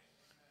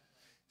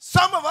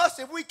 Some of us,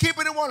 if we keep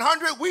it at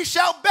 100, we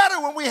shout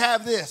better when we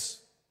have this.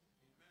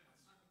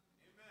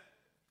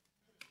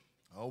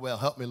 Oh, well,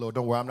 help me, Lord.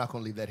 Don't worry, I'm not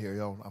going to leave that here.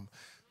 Yo.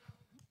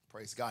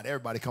 Praise God.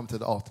 Everybody come to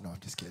the altar. No, I'm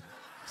just kidding.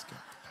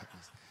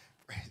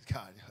 Praise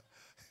God.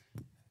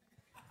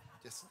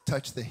 Just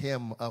touch the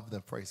hem of the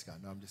praise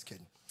God. No, I'm just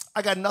kidding.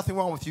 I got nothing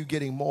wrong with you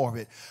getting more of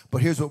it.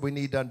 But here's what we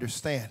need to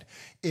understand.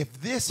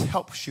 If this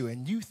helps you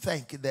and you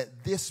think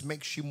that this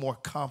makes you more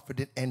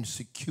confident and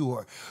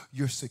secure,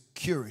 your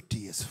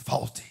security is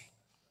faulty.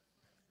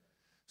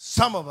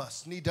 Some of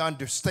us need to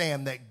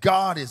understand that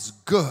God is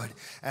good.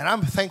 And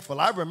I'm thankful.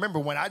 I remember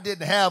when I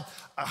didn't have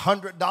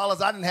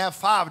 $100, I didn't have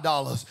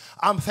 $5.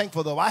 I'm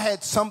thankful, though. I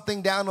had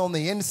something down on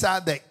the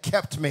inside that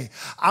kept me.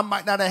 I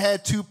might not have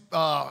had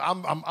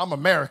I'm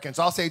American,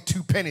 so I'll say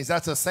 2 pennies.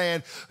 That's a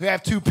saying. We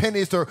have 2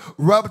 pennies to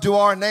rub to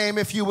our name,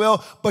 if you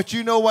will. But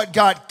you know what?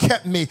 God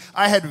kept me.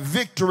 I had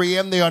victory,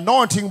 and the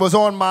anointing was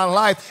on my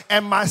life,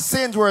 and my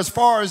sins were as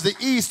far as the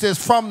east is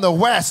from the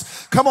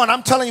west. Come on,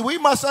 I'm telling you, we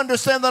must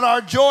understand that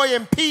our joy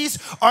and peace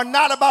are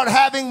not about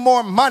having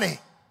more money.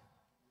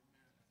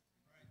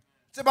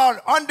 It's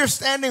about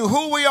understanding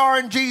who we are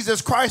in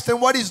Jesus Christ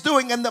and what he's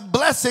doing and the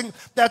blessing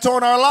that's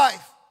on our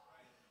life.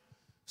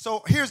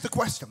 So here's the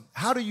question.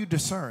 How do you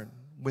discern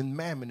when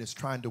mammon is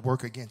trying to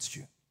work against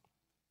you?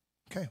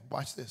 Okay,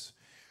 watch this.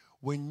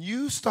 When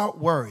you start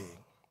worrying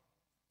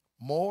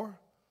more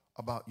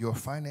about your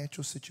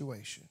financial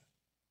situation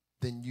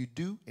than you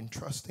do in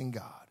trusting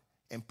God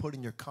and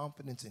putting your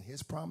confidence in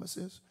his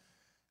promises,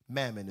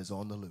 mammon is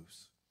on the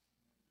loose.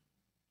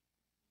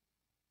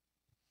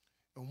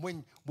 And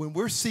when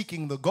we're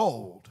seeking the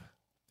gold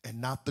and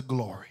not the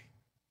glory,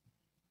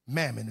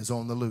 mammon is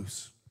on the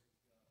loose.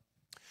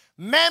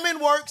 Mammon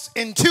works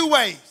in 2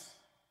 ways.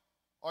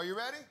 Are you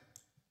ready?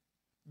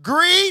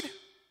 Greed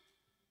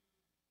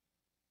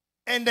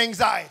and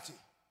anxiety.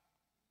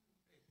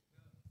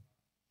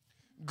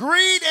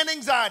 Greed and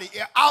anxiety.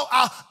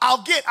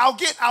 I'll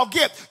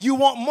get. You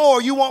want more,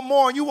 and you want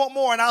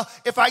more. And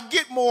if I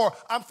get more,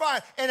 I'm fine.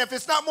 And if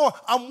it's not more,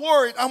 I'm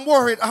worried.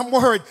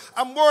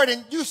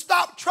 And you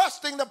stop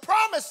trusting the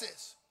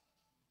promises.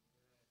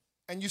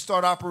 And you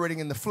start operating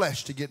in the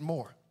flesh to get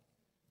more.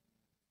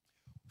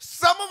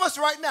 Some of us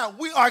right now,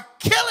 we are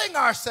killing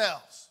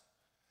ourselves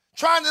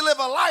trying to live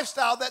a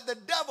lifestyle that the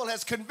devil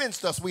has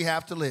convinced us we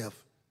have to live.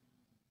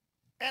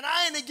 And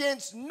I ain't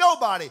against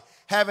nobody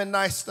having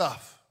nice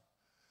stuff.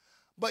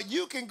 But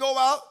you can go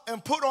out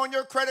and put on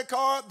your credit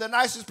card the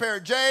nicest pair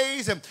of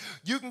J's, and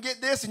you can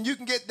get this and you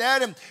can get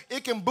that, and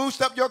it can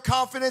boost up your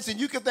confidence, and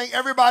you can think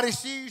everybody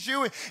sees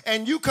you,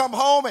 and you come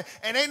home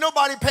and ain't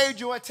nobody paid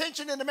you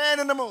attention in the man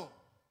in the moon.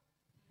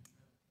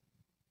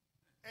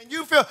 And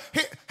you feel,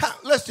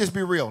 let's just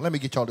be real. Let me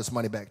get y'all this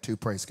money back too,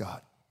 praise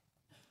God.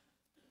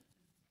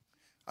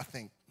 I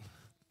think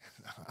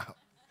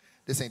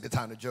this ain't the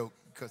time to joke,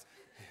 because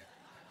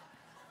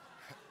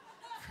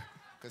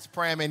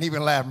Pram ain't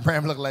even laughing.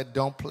 Pram look like,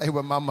 don't play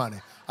with my money.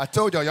 I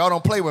told y'all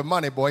don't play with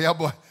money, boy. Y'all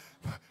boy,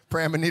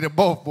 Pram and Nita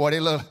both, boy. They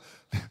look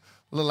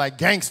like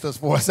gangsters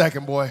for a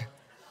second, boy.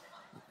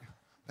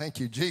 Thank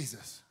you,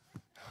 Jesus.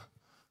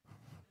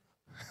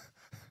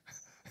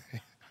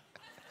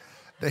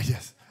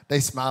 They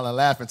smile and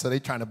laughing, so they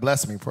trying to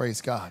bless me. Praise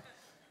God.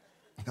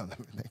 No,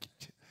 thank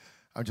you.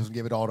 I'm just gonna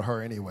give it all to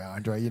her anyway,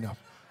 Andre. You know,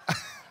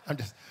 I'm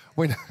just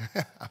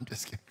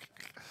kidding.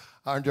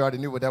 Andre already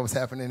knew what that was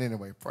happening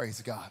anyway.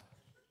 Praise God.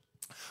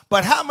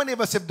 But how many of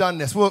us have done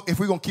this? Well, if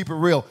we're going to keep it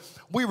real,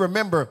 we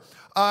remember.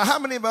 How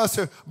many of us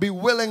be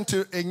willing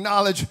to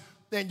acknowledge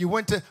that you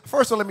went to,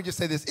 first of all, let me just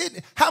say this.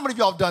 How many of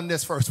y'all have done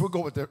this first? We'll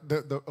go with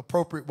the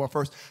appropriate one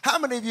first. How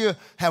many of you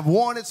have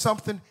wanted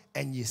something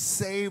and you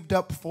saved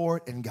up for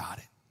it and got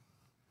it?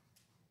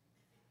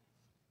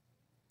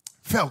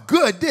 Felt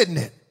good, didn't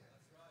it?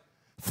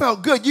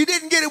 Felt good. You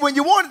didn't get it when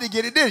you wanted to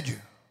get it, did you?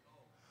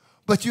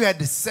 But you had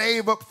to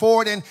save up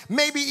for it and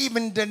maybe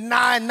even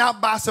deny and not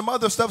buy some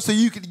other stuff so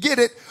you could get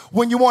it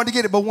when you wanted to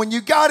get it. But when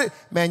you got it,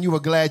 man, you were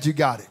glad you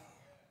got it.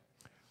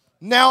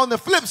 Now, on the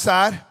flip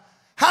side,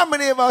 how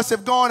many of us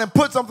have gone and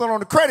put something on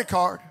the credit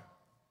card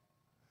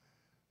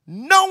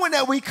knowing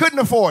that we couldn't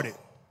afford it?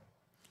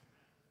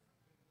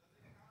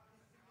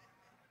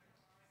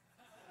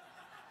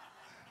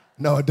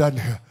 No, it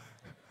doesn't.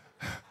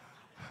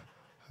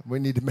 We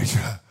need to make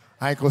sure.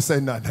 I ain't going to say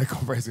nothing. I ain't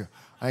going to praise God.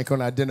 I ain't going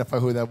to identify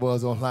who that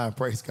was online.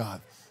 Praise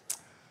God.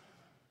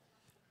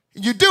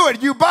 You do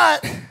it. You buy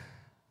it.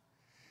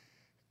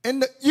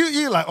 And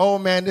you're like, oh,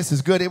 man, this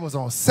is good. It was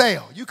on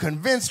sale. You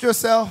convinced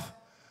yourself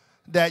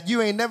that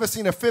you ain't never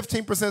seen a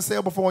 15%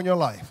 sale before in your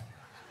life.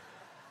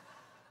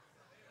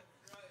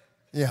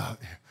 Yeah.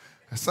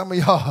 Some of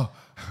y'all,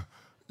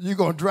 you're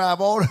going to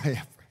drive all the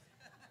way.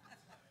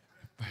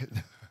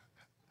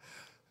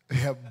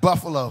 Yeah,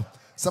 Buffalo.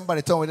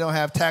 Somebody told me they don't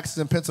have taxes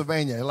in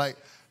Pennsylvania. Like,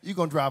 you're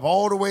going to drive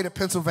all the way to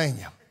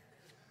Pennsylvania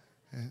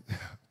and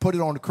put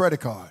it on the credit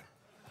card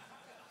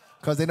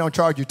because they don't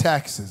charge you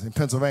taxes in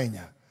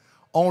Pennsylvania,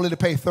 only to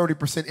pay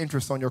 30%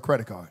 interest on your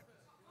credit card.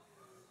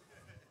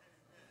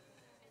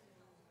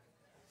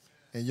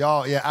 And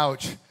y'all, yeah,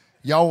 ouch.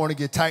 Y'all want to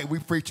get tight. We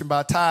preaching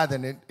about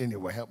tithing.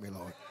 Anyway, help me,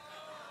 Lord.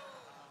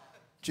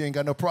 You ain't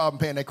got no problem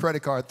paying that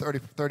credit card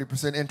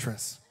 30%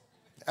 interest.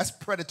 That's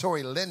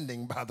predatory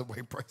lending, by the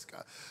way, praise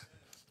God.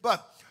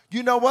 But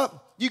you know what?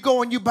 You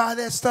go and you buy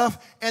that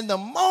stuff, and the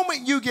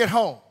moment you get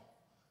home,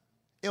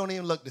 it don't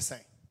even look the same.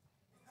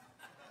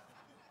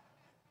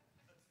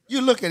 You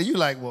look at it, you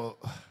like, well,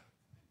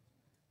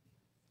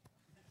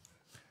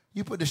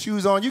 you put the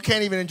shoes on, you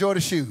can't even enjoy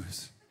the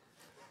shoes.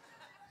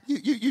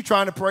 You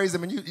trying to praise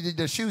him, and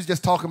the shoes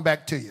just talking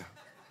back to you.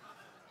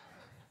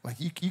 Like,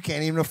 you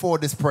can't even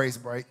afford this praise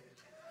break.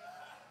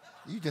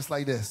 You just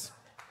like this.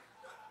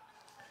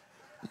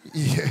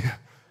 Yeah.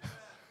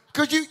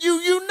 Because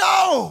you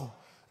know.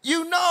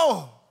 You and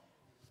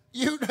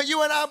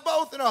I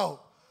both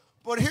know.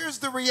 But here's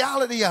the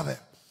reality of it.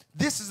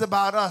 This is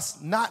about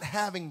us not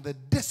having the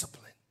discipline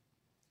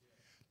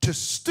to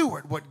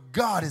steward what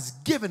God has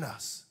given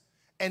us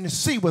and to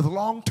see with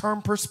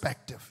long-term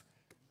perspective.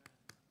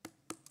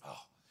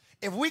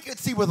 If we could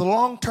see with a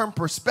long-term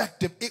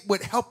perspective, it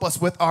would help us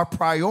with our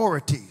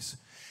priorities.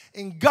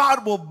 And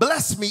God will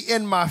bless me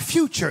in my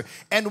future.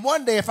 And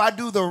one day, if I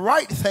do the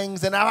right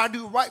things and I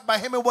do right by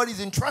him and what he's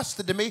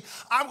entrusted to me,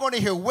 I'm going to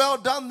hear, well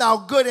done, thou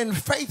good and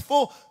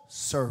faithful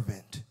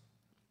servant.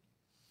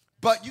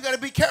 But you got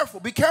to be careful.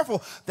 Be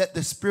careful that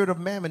the spirit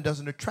of mammon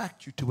doesn't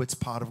attract you to its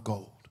pot of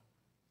gold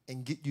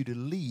and get you to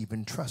leave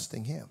in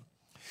trusting him.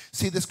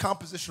 See, this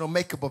compositional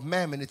makeup of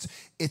mammon,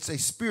 it's a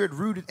spirit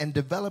rooted and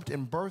developed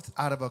and birthed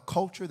out of a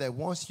culture that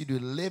wants you to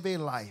live a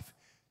life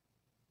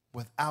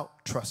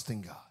without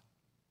trusting God.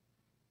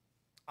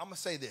 I'm going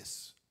to say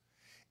this.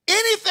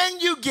 Anything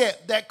you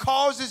get that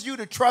causes you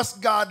to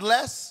trust God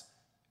less,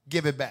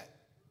 give it back.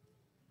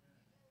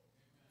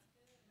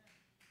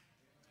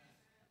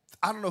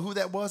 I don't know who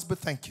that was, but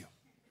thank you.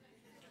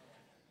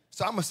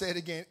 So I'm going to say it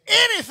again.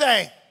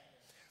 Anything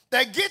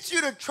that gets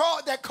you to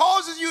that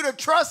causes you to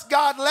trust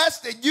God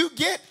less than you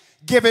get,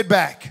 give it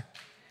back.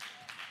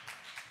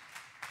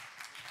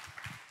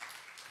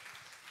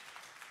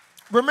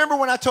 Remember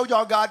when I told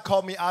y'all God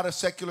called me out of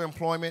secular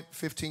employment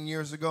 15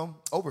 years ago?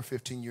 Over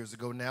 15 years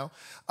ago now.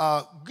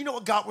 You know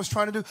what God was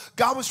trying to do?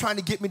 God was trying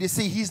to get me to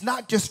see he's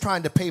not just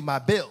trying to pay my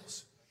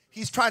bills.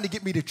 He's trying to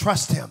get me to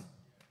trust him.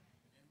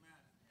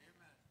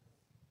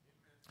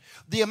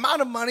 The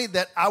amount of money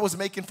that I was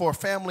making for a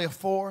family of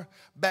 4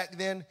 back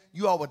then,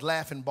 you all would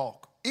laugh and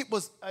balk. It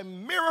was a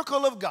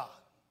miracle of God.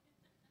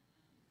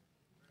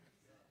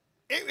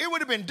 It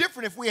would have been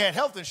different if we had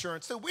health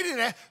insurance. So we didn't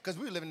have, because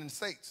we were living in the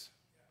States.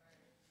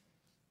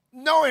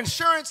 No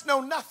insurance,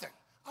 no nothing.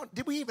 Oh,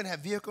 did we even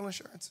have vehicle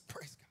insurance?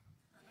 Praise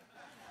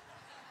God.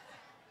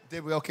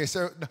 Did we? Okay,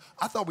 sir. No,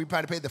 I thought we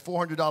probably paid the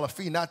 $400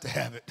 fee not to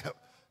have it.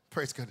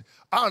 Praise God.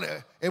 I don't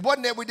know. It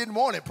wasn't that we didn't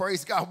want it.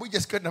 Praise God. We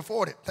just couldn't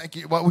afford it. Thank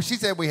you. Well, she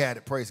said we had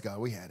it. Praise God.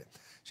 We had it.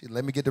 She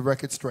let me get the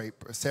record straight.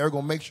 Sarah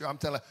gonna make sure I'm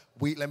telling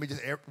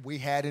her, we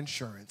had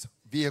insurance,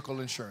 vehicle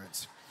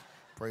insurance.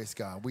 Praise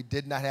God. We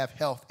did not have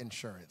health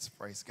insurance.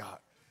 Praise God.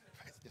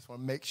 Just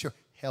want to make sure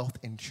health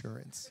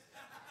insurance.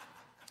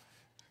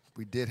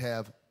 We did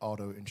have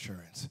auto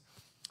insurance.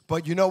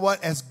 But you know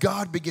what? As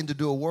God began to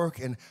do a work,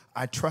 and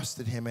I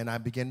trusted him, and I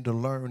began to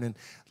learn and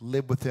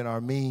live within our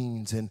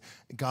means, and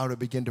God would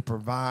begin to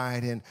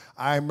provide. And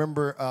I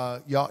remember,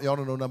 y'all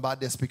don't know nothing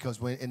about this,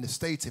 because when in the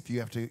States, if you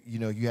have to,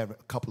 you have a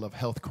couple of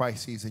health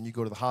crises and you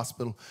go to the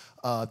hospital,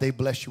 they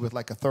bless you with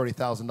like a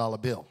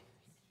 $30,000 bill.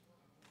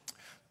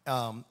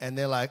 And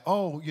they're like,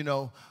 oh,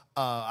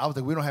 I was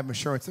like, we don't have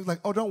insurance. They're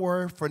like, oh, don't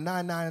worry, for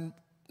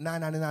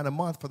 $9.99 a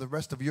month for the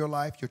rest of your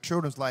life, your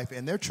children's life,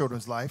 and their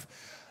children's life,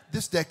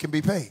 this debt can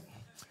be paid.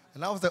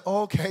 And I was like,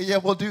 oh, okay, yeah,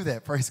 we'll do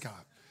that. Praise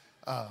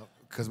God.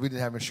 Because we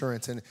didn't have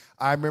insurance. And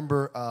I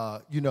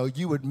remember,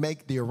 you would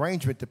make the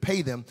arrangement to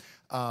pay them,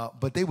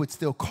 but they would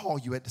still call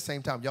you at the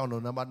same time. Y'all know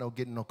nothing about no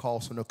getting no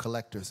calls from no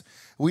collectors.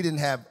 We didn't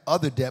have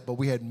other debt, but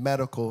we had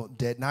medical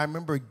debt. And I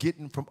remember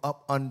getting from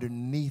up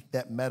underneath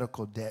that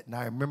medical debt. And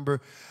I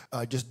remember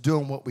just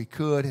doing what we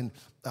could and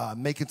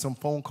making some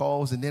phone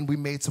calls. And then we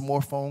made some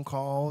more phone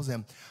calls.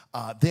 And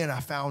then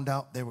I found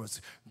out there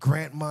was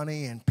grant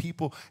money and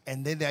people.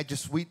 And then they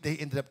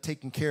ended up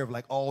taking care of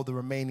like all the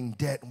remaining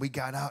debt. And we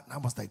got out, and I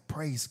was like,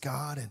 praise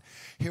God. And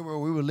here where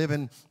we were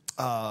living,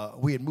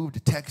 we had moved to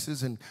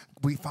Texas, and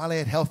we finally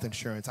had health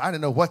insurance. I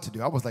didn't know what to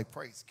do. I was like,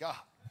 praise God.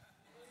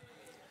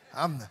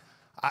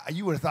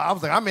 You would have thought, I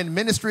was like, I'm in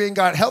ministry and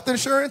got health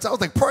insurance. I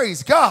was like,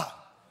 praise God.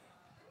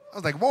 I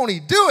was like, won't he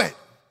do it?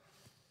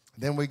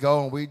 Then we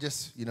go and we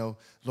just,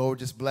 Lord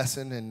just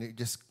blessing, and it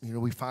just,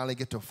 we finally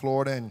get to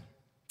Florida, and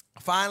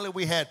finally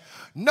we had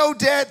no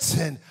debts.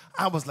 And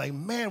I was like,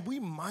 man, we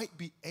might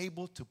be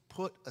able to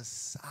put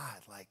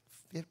aside like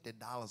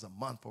 $50 a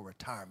month for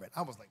retirement.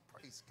 I was like,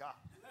 praise God.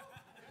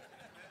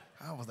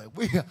 I was like,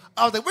 we're going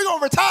to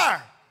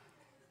retire.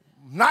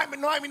 Not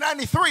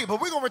 93, but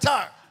we're going to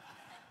retire.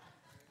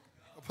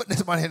 We're putting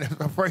this money in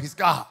there, praise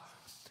God.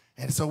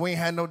 And so we ain't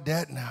had no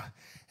debt now.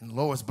 And the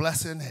Lord's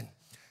blessing. And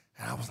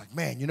I was like,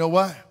 man, you know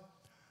what?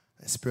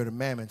 The spirit of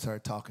mammon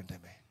started talking to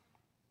me.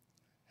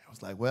 I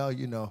was like, well,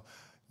 you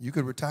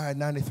could retire at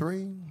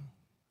 93,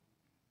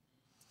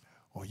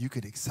 or you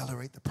could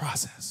accelerate the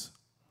process.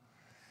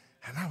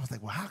 And I was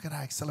like, well, how could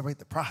I accelerate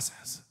the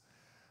process?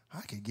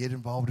 I could get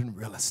involved in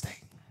real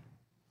estate.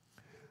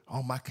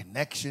 All my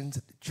connections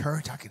at the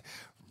church, I could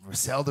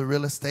sell the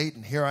real estate.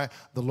 And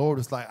the Lord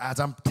was like, as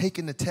I'm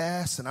taking the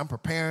test and I'm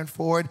preparing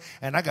for it,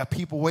 and I got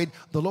people waiting,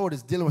 the Lord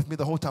is dealing with me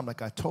the whole time.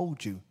 Like, I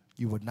told you,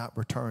 you would not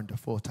return to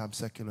full-time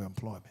secular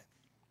employment.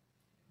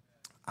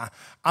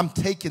 I'm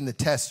taking the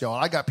test, y'all.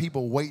 I got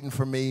people waiting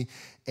for me,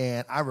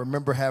 and I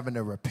remember having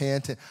to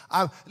repent.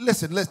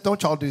 Listen,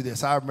 don't y'all do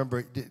this. I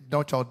remember,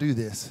 don't y'all do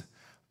this.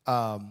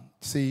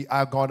 See,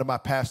 I've gone to my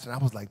pastor, and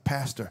I was like,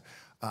 Pastor,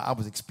 I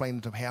was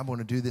explaining to him, hey, I'm going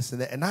to do this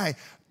and that. And I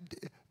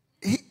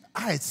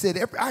had said,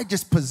 I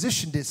just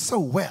positioned it so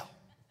well.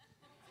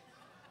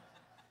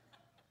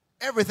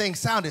 Everything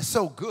sounded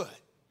so good.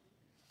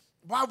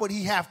 Why would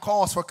he have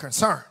cause for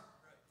concern?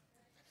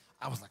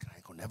 I was like, I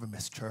ain't going to never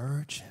miss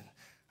church. And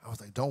I was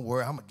like, don't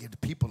worry, I'm going to give the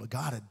people of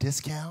God a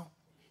discount.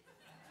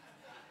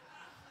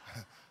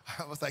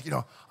 I was like,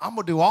 I'm going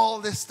to do all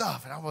this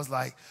stuff. And I was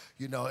like,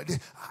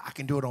 I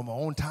can do it on my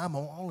own time. I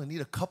only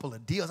need a couple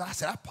of deals. I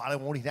said, I probably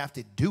won't even have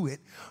to do it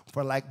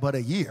for but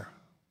a year.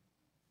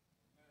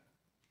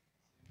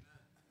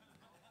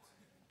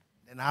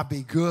 And I'll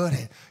be good.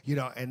 And,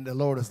 and the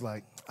Lord is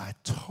like, I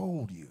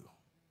told you,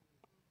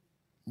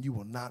 you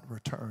will not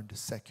return to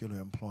secular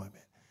employment.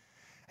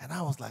 And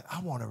I was like,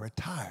 I want to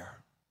retire.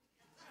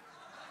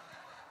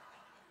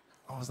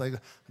 I was like,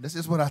 this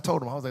is what I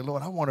told him. I was like,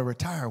 Lord, I want to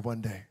retire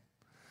one day.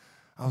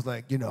 I was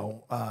like,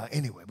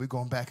 anyway, we're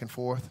going back and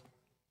forth.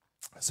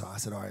 So I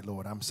said, all right,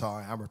 Lord, I'm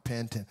sorry. I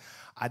repent. And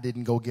I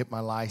didn't go get my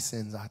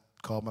license. I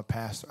called my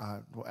pastor. I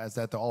was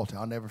at the altar.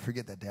 I'll never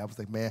forget that day. I was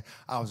like, man,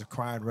 I was a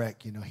crying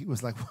wreck. He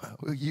was like,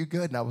 well, you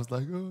good? And I was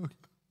like, oh,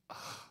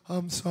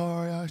 I'm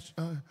sorry.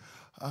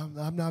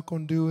 I'm not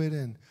going to do it.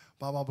 And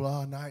blah, blah,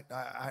 blah. And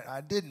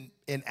I didn't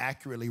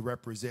inaccurately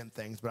represent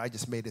things, but I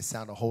just made it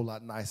sound a whole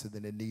lot nicer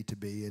than it needed to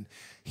be. And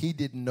he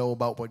didn't know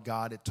about what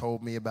God had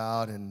told me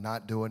about and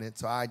not doing it.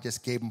 So I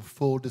just gave him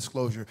full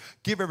disclosure.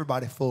 Give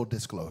everybody full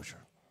disclosure.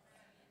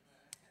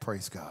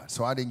 Praise God.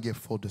 So I didn't give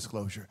full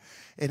disclosure.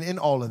 And in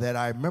all of that,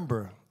 I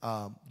remember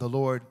the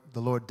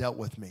Lord dealt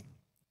with me.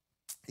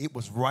 It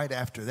was right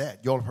after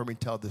that. Y'all have heard me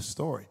tell this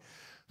story.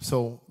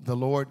 So the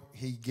Lord,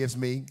 he gives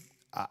me,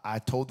 I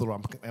told the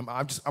Lord, I'm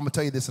going to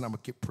tell you this and I'm going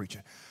to keep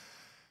preaching.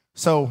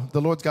 So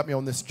the Lord's got me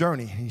on this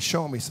journey. He's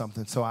showing me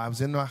something. So I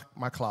was in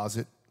my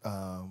closet.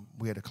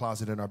 We had a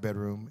closet in our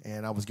bedroom,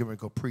 and I was getting ready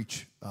to go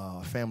preach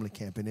family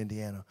camp in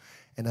Indiana.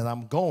 And as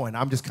I'm going,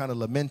 I'm just kind of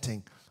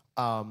lamenting,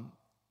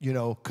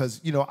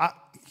 because,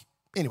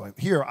 anyway,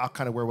 here I'll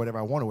kind of wear whatever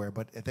I want to wear.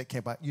 But at that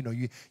camp,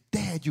 they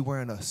had you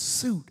wearing a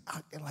suit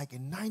in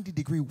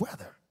 90-degree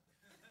weather.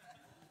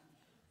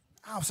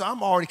 So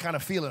I'm already kind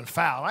of feeling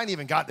foul. I ain't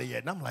even got there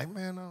yet. And I'm like,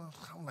 man,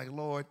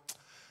 Lord,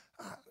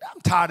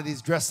 I'm tired of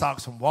these dress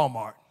socks from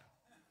Walmart.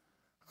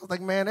 I was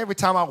like, man, every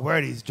time I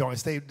wear these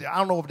joints, I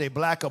don't know if they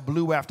black or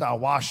blue after I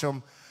wash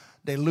them.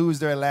 They lose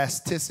their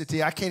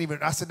elasticity. I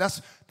said,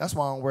 that's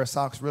why I don't wear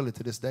socks really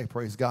to this day,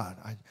 praise God.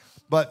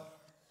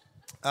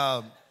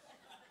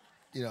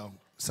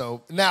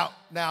 So now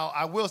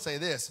I will say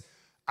this.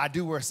 I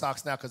do wear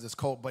socks now because it's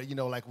cold, but,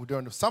 like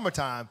during the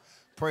summertime,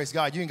 praise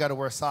God, you ain't got to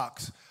wear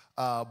socks.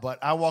 But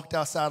I walked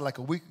outside like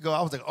a week ago.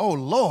 I was like, oh,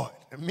 Lord.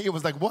 And me, it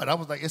was like, what? I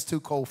was like, it's too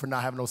cold for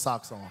not having no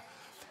socks on.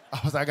 I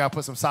was like, I got to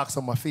put some socks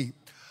on my feet.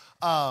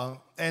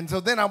 And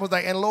so then I was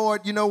like, and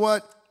Lord, you know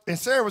what? And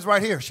Sarah was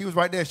right here. She was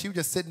right there. She was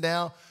just sitting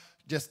down.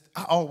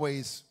 I'm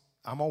always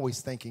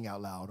thinking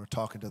out loud or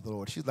talking to the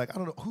Lord. She's like, I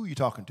don't know, who are you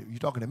talking to? You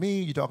talking to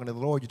me? You talking to the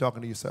Lord? You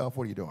talking to yourself?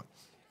 What are you doing?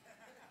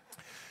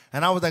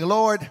 And I was like,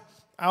 Lord,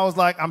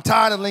 I'm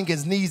tired of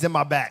Lincoln's knees in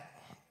my back.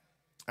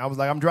 I was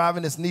like, I'm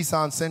driving this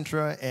Nissan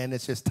Sentra, and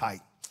it's just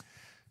tight.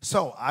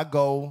 So I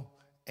go,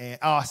 and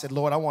I said,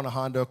 Lord, I want a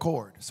Honda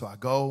Accord. So I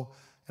go,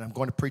 and I'm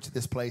going to preach at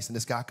this place, and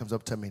this guy comes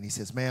up to me, and he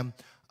says, ma'am,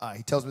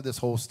 he tells me this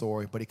whole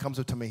story, but he comes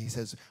up to me, he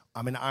says,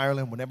 I'm in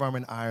Ireland. Whenever I'm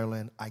in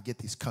Ireland, I get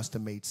these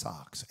custom-made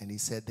socks. And he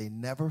said, they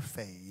never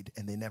fade,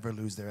 and they never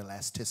lose their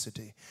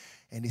elasticity.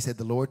 And he said,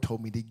 the Lord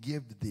told me to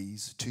give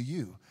these to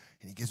you.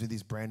 And he gives me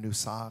these brand-new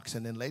socks.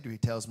 And then later he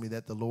tells me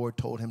that the Lord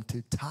told him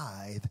to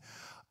tithe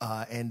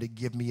and to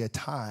give me a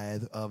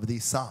tithe of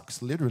these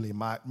socks. Literally,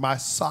 my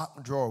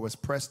sock drawer was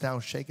pressed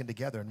down, shaken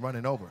together, and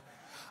running over.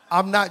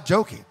 I'm not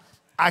joking.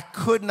 I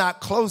could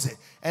not close it.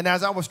 And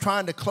as I was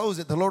trying to close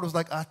it, the Lord was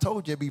like, I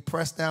told you it'd be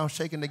pressed down,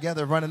 shaken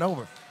together, running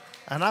over.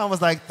 And I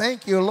was like,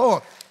 thank you,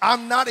 Lord.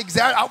 I'm not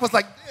I was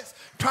like this,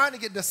 trying to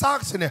get the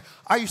socks in there.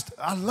 I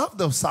love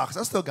those socks.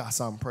 I still got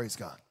some, praise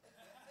God.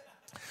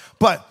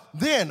 But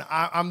then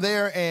I'm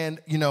there, and,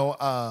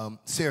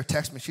 Sarah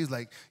texted me. She's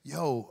like,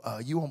 yo,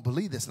 you won't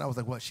believe this. And I was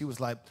like, what? She was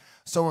like,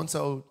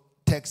 so-and-so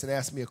texted and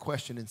asked me a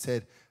question and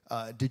said,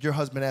 did your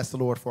husband ask the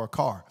Lord for a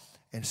car?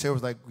 And Sarah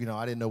was like,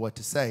 I didn't know what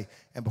to say.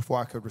 And before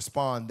I could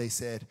respond, they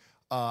said,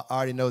 I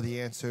already know the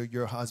answer.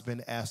 Your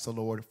husband asked the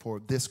Lord for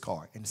this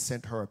car, and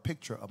sent her a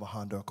picture of a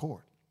Honda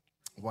Accord,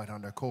 a white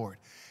Honda Accord.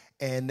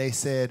 And they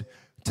said,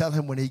 tell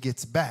him when he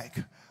gets back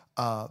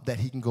that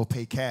he can go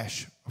pay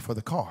cash for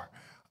the car.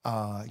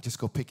 Just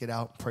go pick it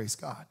out, praise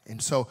God. And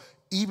so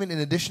even in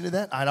addition to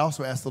that, I'd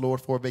also asked the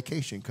Lord for a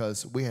vacation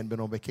because we hadn't been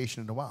on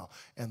vacation in a while.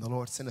 And the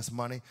Lord sent us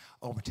money,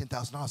 over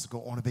 $10,000 to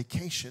go on a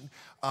vacation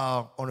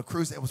on a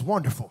cruise. It was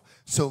wonderful.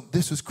 So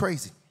this was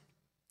crazy.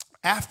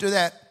 After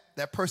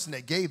that person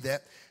that gave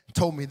that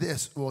told me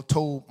this,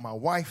 told my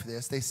wife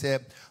this. They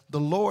said, the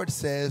Lord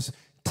says,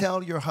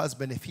 tell your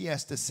husband if he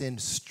has to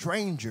send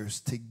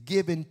strangers to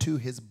give into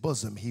his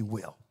bosom, he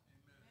will.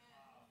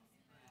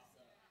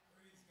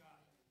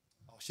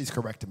 Oh, she's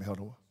correcting me. Hold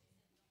on.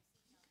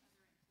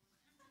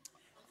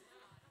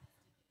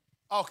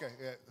 Okay,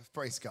 yeah,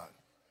 praise God.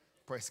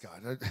 Praise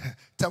God.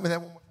 Tell me that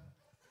one more.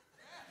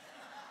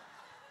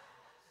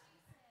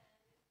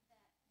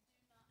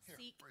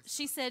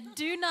 She said,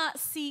 do not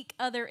seek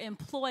other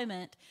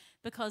employment,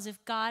 because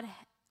if God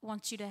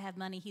wants you to have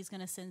money, he's going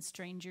to send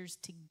strangers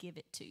to give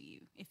it to you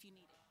if you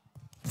need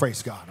it.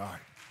 Praise God. All right.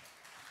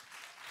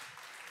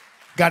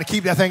 Got to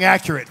keep that thing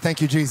accurate.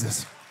 Thank you,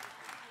 Jesus.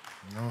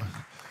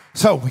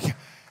 So,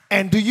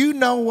 and do you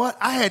know what?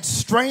 I had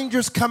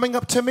strangers coming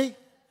up to me.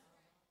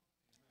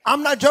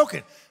 I'm not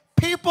joking.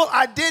 People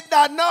I did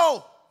not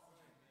know.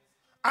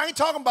 I ain't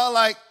talking about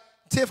like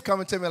Tiff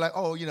coming to me like,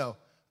 oh, ain't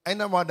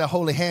nothing about that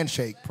holy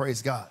handshake.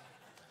 Praise God.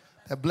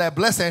 That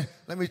blessing,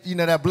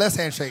 that blessed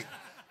handshake.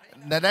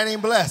 Now, that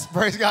ain't blessed.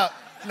 Praise God.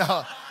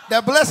 No,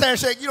 that blessed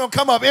handshake, you don't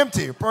come up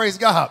empty. Praise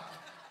God.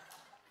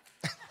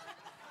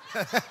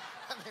 Praise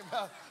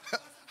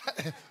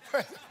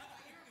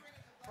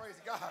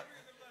God.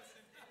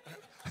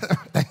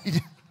 Thank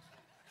you.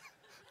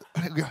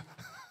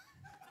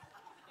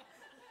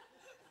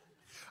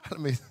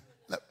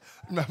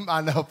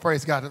 I know,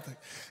 praise God.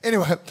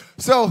 Anyway,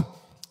 so,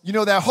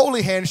 that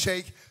holy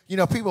handshake,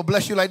 people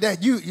bless you like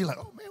that. You're like,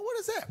 oh, man, what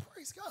is that?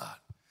 Praise God.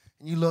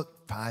 And you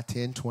look, $5,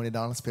 $10, $20,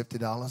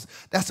 $50.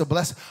 That's a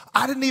blessing.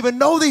 I didn't even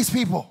know these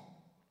people.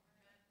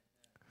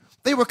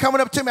 They were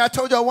coming up to me. I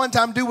told y'all one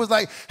time, dude was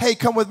like, hey,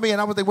 come with me.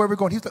 And I was like, where are we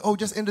going? He's like, oh,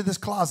 just into this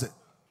closet.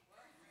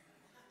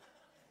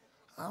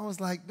 I was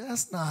like,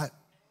 that's not.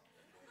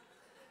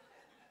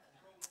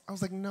 I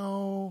was like,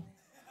 no.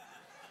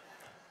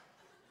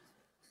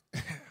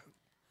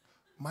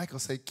 Michael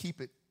said,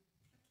 keep it.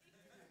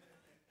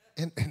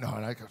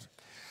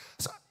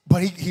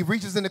 But he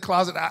reaches in the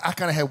closet. I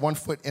kind of had 1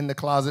 foot in the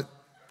closet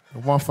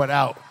and 1 foot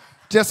out,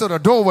 just so the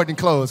door wasn't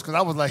closed. Because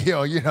I was like,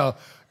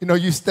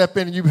 you step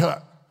in and you be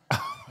like,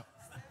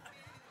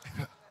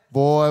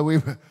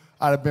 boy,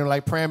 I'd have been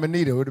like praying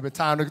Anita. It would have been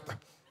time to.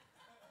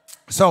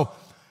 So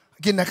I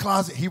get in that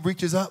closet. He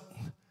reaches up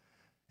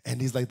and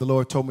he's like, the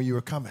Lord told me you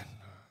were coming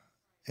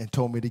and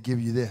told me to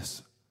give you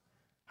this.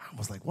 I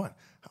was like, what?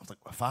 I was like,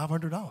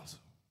 $500.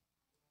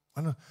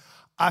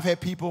 I've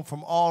had people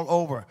from all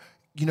over.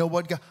 You know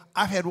what?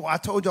 I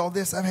told y'all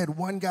this. I've had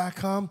one guy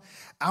come.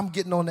 I'm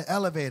getting on the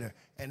elevator,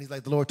 and he's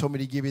like, the Lord told me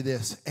to give you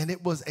this. And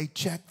it was a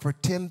check for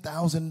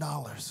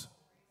 $10,000.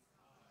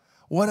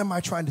 What am I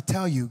trying to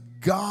tell you?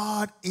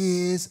 God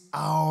is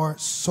our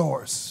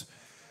source.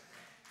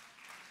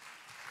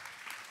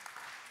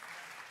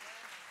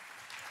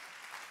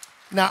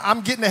 Now,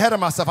 I'm getting ahead of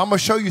myself. I'm going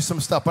to show you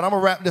some stuff, but I'm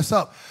going to wrap this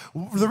up.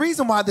 The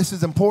reason why this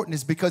is important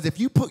is because if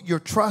you put your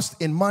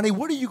trust in money,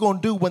 what are you going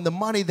to do when the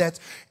money that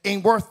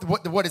ain't worth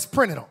what it's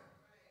printed on?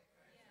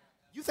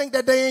 You think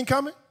that day ain't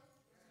coming?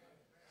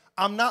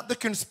 I'm not the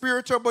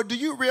conspirator, but do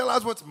you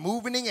realize what's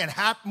moving and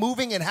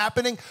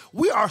happening?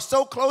 We are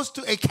so close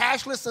to a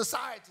cashless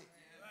society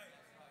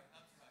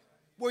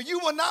where you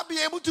will not be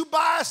able to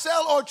buy,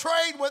 sell, or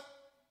trade with.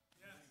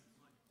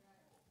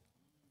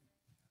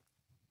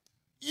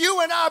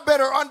 You and I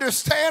better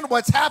understand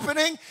what's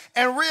happening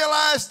and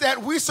realize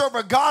that we serve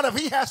a God. If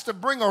he has to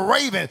bring a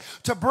raven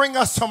to bring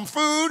us some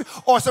food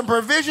or some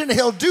provision,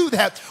 he'll do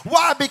that.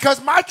 Why?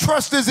 Because my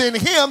trust is in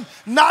him,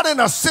 not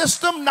in a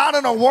system, not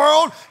in a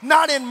world,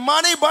 not in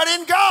money, but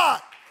in God.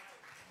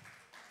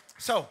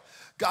 So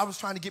God was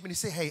trying to get me to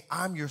say, hey,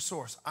 I'm your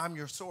source. I'm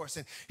your source.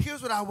 And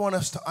here's what I want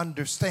us to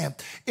understand.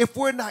 If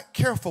we're not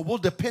careful, we'll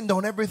depend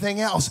on everything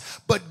else.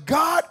 But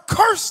God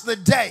cursed the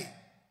day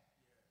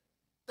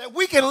that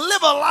we can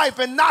live a life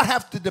and not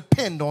have to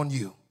depend on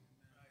you.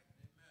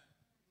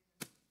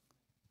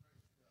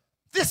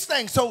 This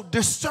thing, so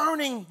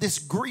discerning this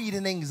greed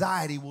and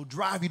anxiety will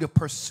drive you to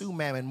pursue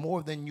mammon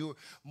more than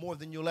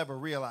you'll ever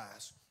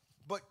realize.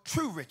 But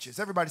true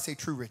riches, everybody say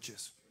true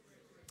riches.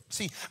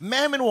 See,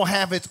 mammon will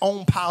have its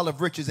own pile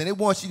of riches, and it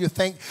wants you to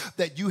think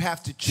that you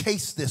have to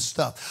chase this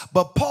stuff.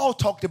 But Paul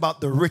talked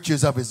about the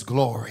riches of his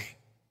glory,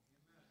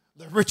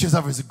 the riches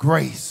of his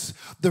grace,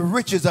 the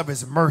riches of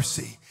his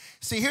mercy.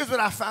 See, here's what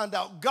I found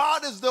out.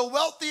 God is the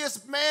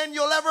wealthiest man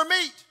you'll ever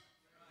meet.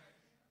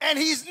 And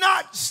he's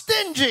not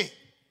stingy.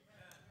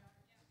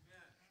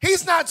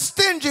 He's not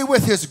stingy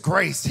with his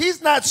grace.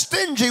 He's not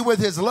stingy with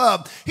his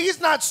love. He's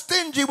not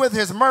stingy with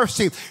his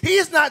mercy.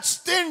 He's not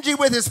stingy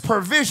with his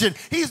provision.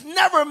 He's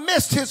never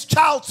missed his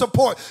child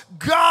support.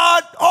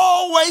 God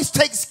always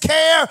takes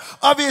care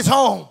of his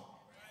home.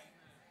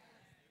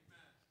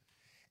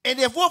 And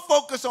if we'll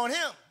focus on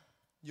him,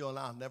 you and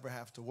I'll never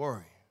have to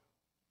worry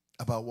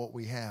about what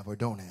we have or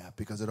don't have,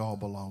 because it all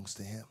belongs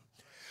to him.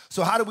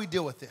 So how do we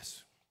deal with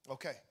this?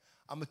 Okay,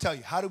 I'm going to tell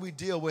you, how do we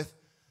deal with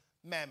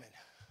mammon?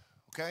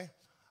 Okay?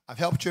 I've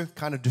helped you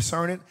kind of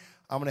discern it.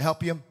 I'm going to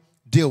help you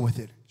deal with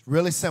it. It's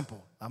really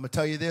simple. I'm going to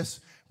tell you this.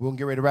 We're going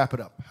to get ready to wrap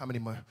it up. How many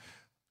more?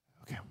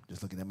 Okay, I'm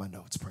just looking at my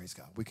notes. Praise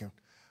God. We can,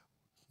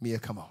 Mia,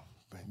 come on.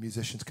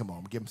 Musicians, come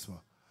on. Give them some.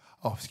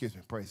 Oh, excuse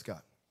me. Praise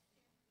God.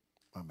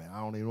 Oh, man, I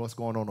don't even know what's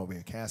going on over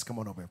here. Cass, come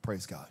on over here.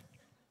 Praise God.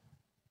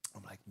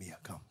 I'm like, Mia,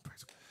 come.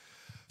 Praise God.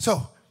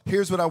 So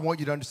here's what I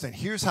want you to understand.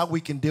 Here's how we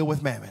can deal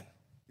with mammon.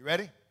 You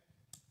ready?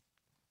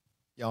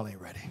 Y'all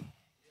ain't ready.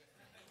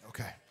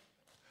 Okay.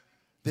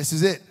 This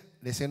is it.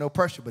 This ain't no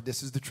pressure, but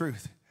this is the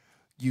truth.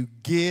 You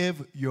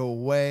give your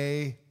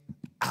way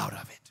out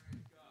of it.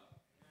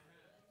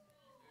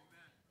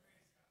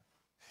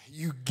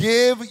 You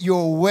give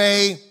your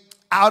way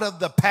out of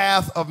the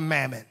path of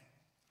mammon.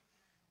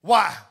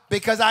 Why?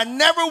 Because I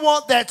never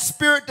want that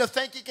spirit to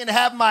think it can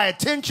have my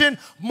attention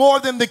more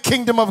than the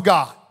kingdom of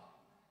God.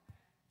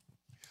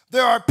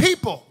 There are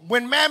people,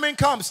 when mammon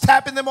comes,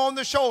 tapping them on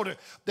the shoulder,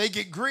 they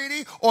get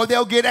greedy or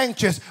they'll get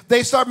anxious.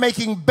 They start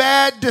making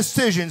bad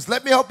decisions.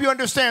 Let me help you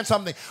understand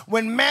something.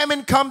 When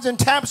mammon comes and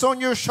taps on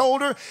your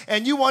shoulder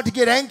and you want to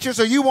get anxious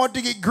or you want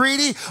to get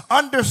greedy,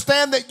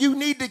 understand that you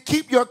need to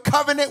keep your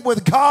covenant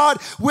with God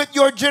with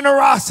your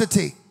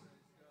generosity.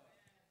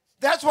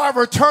 That's why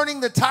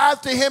returning the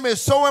tithe to him is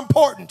so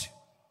important.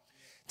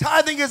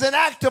 Tithing is an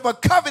act of a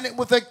covenant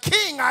with a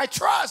king I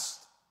trust.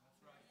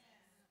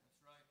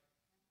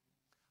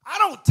 I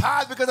don't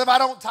tithe because if I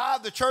don't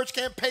tithe, the church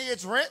can't pay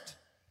its rent.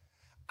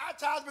 I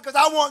tithe because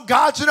I want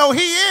God to know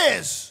he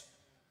is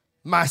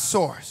my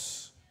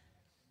source.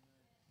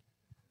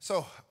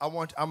 So I'm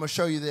going to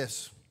show you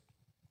this.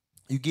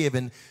 You give,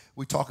 and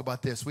we talk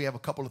about this. We have a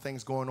couple of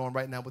things going on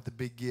right now with the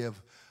big give.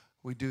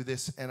 We do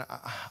this, and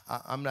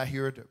I'm not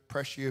here to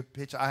pressure you,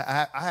 pitch.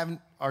 I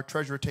haven't, our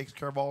treasurer takes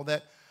care of all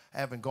that. I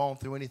haven't gone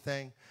through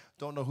anything.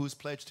 Don't know who's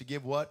pledged to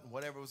give what,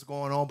 whatever was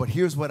going on. But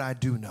here's what I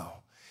do know.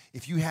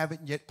 If you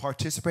haven't yet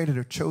participated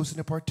or chosen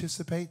to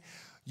participate,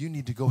 you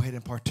need to go ahead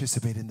and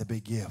participate in the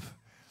big give.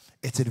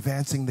 It's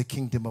advancing the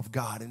kingdom of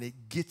God, and it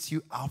gets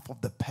you off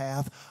of the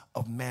path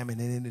of mammon,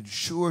 and it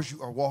ensures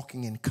you are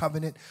walking in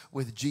covenant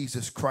with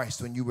Jesus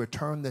Christ when you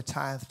return the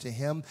tithe to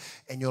him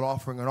and you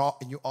offer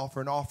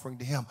an offering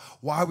to him.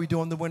 Why are we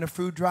doing the winter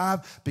food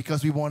drive?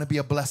 Because we want to be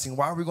a blessing.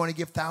 Why are we going to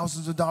give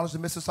thousands of dollars to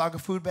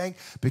Mississauga Food Bank?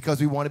 Because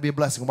we want to be a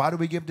blessing. Why do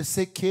we give to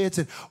sick kids,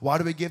 and why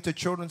do we give to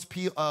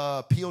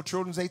Peel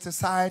Children's Aid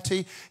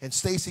Society? And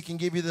Stacy can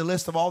give you the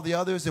list of all the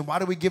others. And why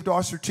do we give to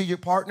our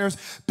strategic partners?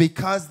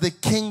 Because the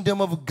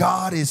kingdom of God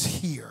is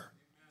here.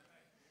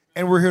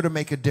 And we're here to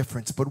make a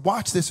difference. But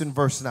watch this in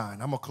verse 9. I'm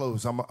going to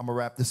close. I'm going to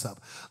wrap this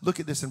up. Look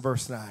at this in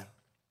verse 9.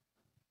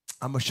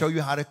 I'm going to show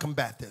you how to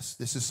combat this.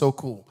 This is so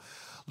cool.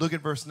 Look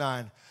at verse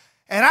 9.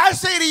 And I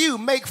say to you,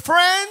 make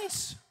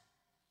friends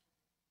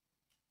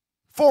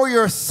for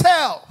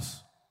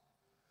yourselves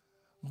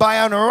by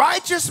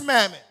unrighteous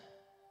mammon,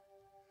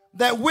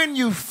 that when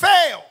you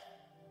fail.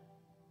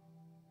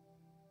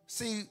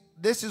 See,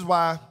 this is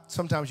why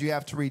sometimes you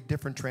have to read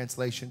different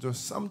translations, or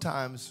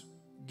sometimes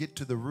get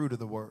to the root of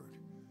the word.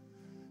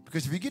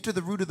 Because if you get to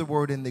the root of the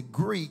word in the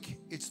Greek,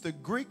 it's the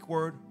Greek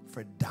word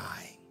for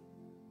dying.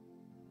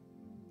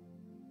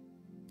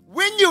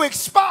 When you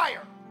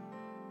expire,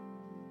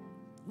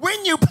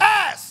 when you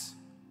pass,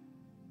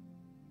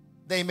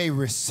 they may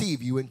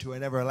receive you into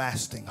an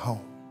everlasting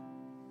home.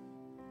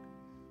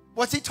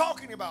 What's he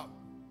talking about?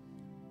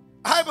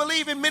 I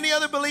believe, and many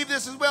others believe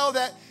this as well,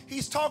 that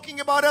he's talking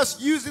about us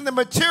using the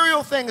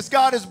material things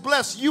God has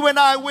blessed you and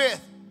I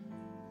with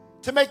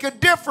to make a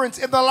difference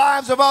in the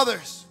lives of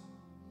others,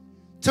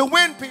 to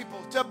win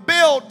people, to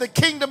build the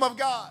kingdom of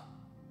God,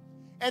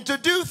 and to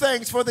do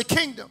things for the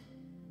kingdom.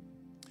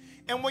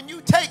 And when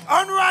you take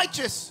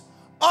unrighteous,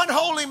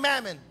 unholy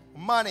mammon,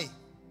 money,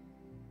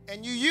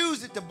 and you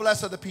use it to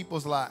bless other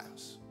people's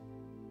lives,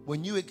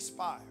 when you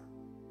expire,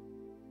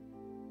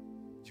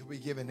 you'll be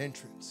given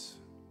entrance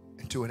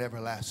into an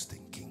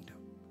everlasting kingdom.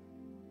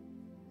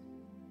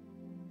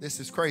 This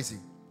is crazy,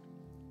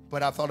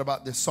 but I thought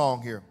about this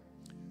song here.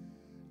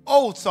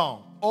 Old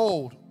song,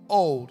 old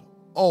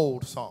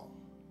song.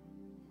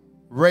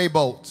 Ray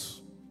Boltz,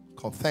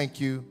 called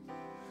Thank You.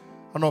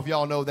 I don't know if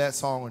y'all know that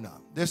song or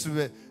not. This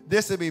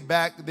would be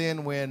back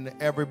then when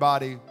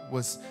everybody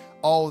was,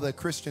 all the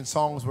Christian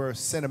songs were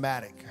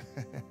cinematic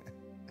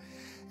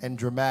and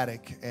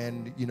dramatic.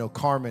 And, you know,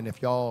 Carmen,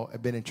 if y'all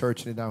have been in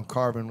church and down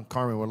Carmen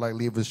would like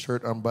leave his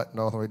shirt unbuttoned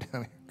all the way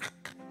down here.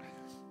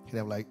 He'd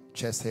have like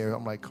chest hair.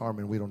 I'm like,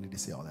 Carmen, we don't need to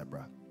see all that,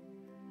 bro.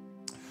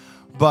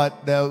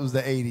 But that was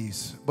the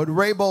 80s. But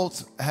Ray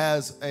Boltz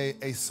has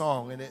a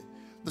song, and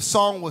the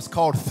song was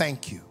called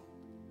Thank You.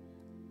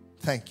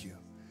 Thank You.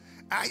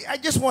 I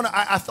just want to,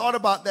 I thought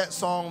about that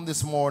song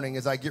this morning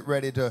as I get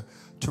ready to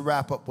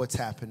wrap up what's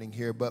happening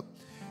here. But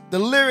the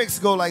lyrics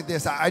go like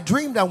this. I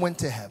dreamed I went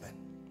to heaven,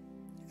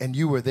 and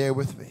you were there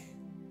with me.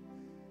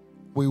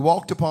 We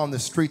walked upon the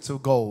streets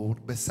of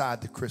gold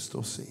beside the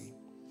crystal sea.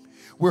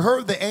 We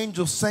heard the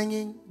angels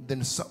singing,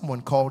 then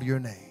someone called your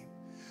name.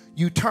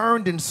 You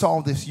turned and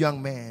saw this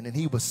young man, and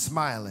he was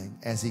smiling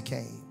as he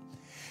came.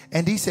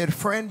 And he said,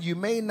 friend, you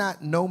may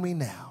not know me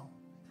now.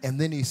 And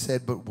then he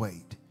said, but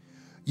wait,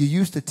 you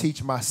used to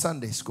teach my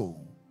Sunday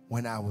school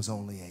when I was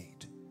only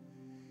 8.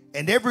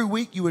 And every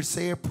week you would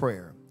say a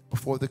prayer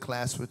before the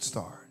class would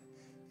start.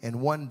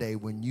 And one day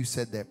when you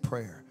said that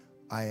prayer,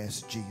 I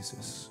asked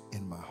Jesus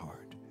in my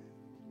heart.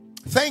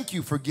 Thank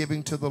you for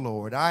giving to the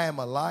Lord. I am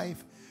a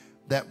life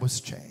that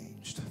was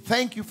changed.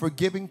 Thank you for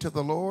giving to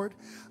the Lord.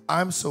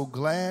 I'm so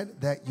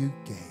glad that you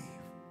gave.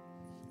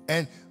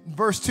 And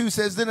verse 2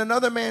 says, then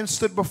another man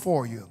stood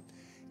before you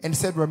and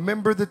said,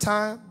 remember the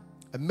time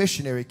a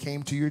missionary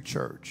came to your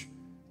church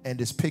and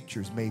his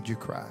pictures made you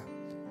cry.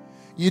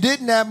 You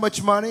didn't have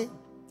much money,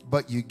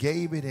 but you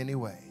gave it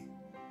anyway.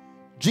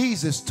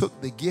 Jesus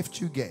took the gift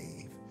you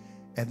gave,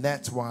 and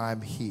that's why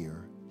I'm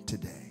here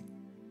today.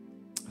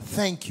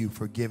 Thank you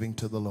for giving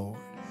to the Lord.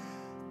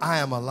 I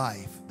am a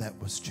life that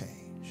was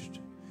changed.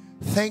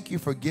 Thank you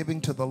for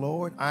giving to the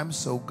Lord. I'm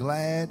so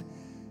glad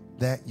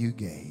that you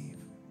gave.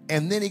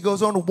 And then he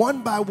goes on,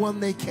 one by one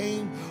they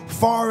came,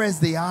 far as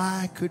the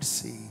eye could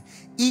see.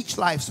 Each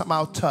life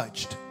somehow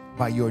touched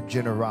by your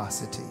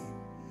generosity.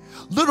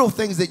 Little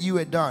things that you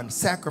had done,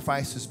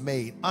 sacrifices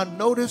made,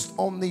 unnoticed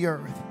on the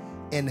earth,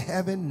 in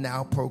heaven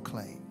now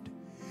proclaimed.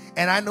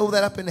 And I know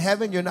that up in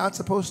heaven you're not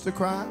supposed to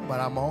cry, but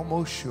I'm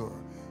almost sure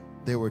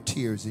there were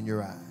tears in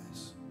your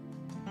eyes.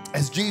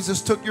 As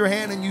Jesus took your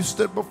hand and you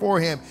stood before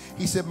him,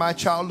 he said, my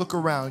child, look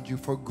around you,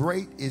 for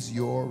great is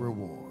your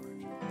reward.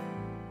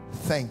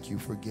 Thank you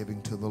for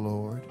giving to the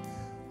Lord.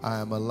 I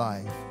am a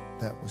life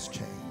that was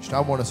changed. I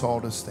want us all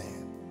to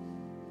stand.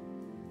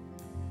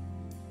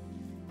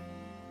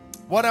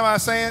 What am I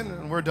saying?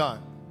 And we're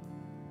done.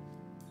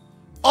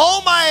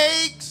 All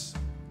my eggs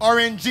are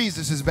in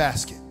Jesus'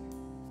 basket.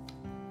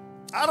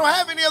 I don't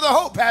have any other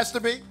hope, Pastor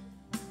B.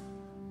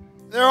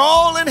 They're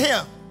all in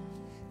him.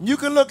 You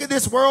can look at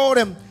this world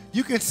and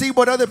you can see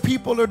what other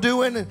people are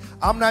doing. And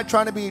I'm not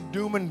trying to be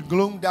doom and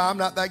gloom. I'm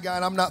not that guy.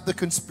 And I'm not the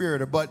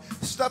conspirator. But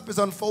stuff is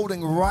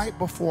unfolding right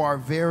before our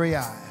very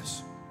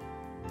eyes.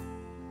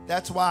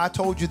 That's why I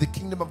told you the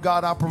kingdom of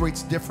God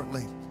operates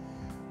differently.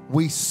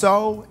 We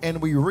sow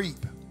and we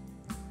reap.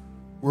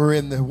 We're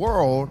in the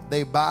world,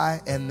 they buy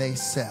and they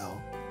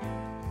sell.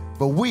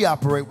 But we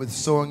operate with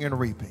sowing and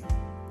reaping.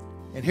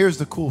 And here's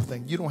the cool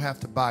thing. You don't have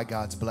to buy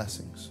God's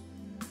blessings.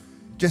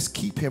 Just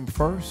keep him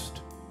first,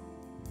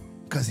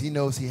 because he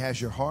knows he has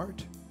your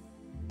heart,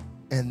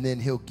 and then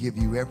he'll give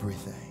you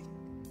everything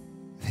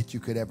that you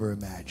could ever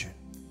imagine.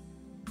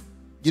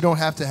 You don't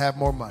have to have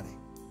more money.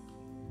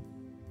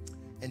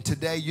 And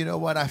today, you know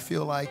what? I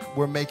feel like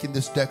we're making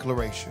this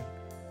declaration.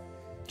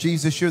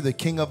 Jesus, you're the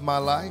king of my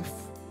life,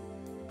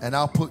 and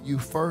I'll put you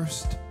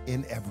first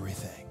in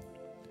everything.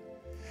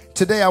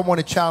 Today, I want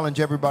to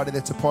challenge everybody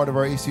that's a part of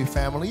our AC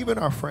family, even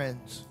our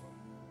friends.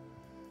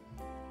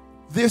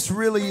 This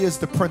really is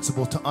the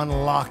principle to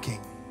unlocking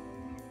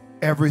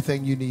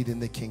everything you need in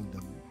the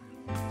kingdom.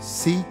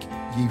 Seek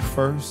ye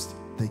first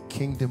the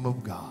kingdom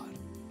of God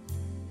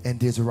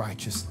and his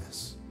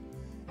righteousness,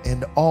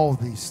 and all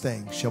these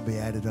things shall be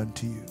added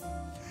unto you.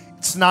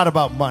 It's not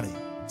about money.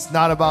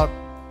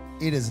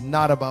 It is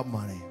not about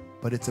money,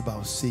 but it's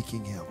about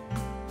seeking him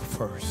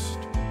first.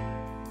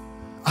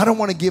 I don't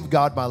want to give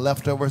God my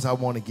leftovers. I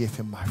want to give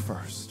him my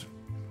first.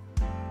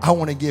 I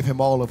want to give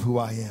him all of who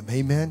I am.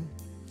 Amen.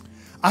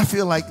 I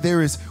feel like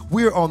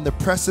we're on the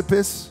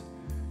precipice.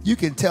 You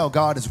can tell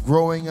God is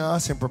growing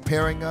us and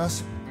preparing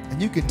us.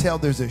 And you can tell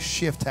there's a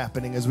shift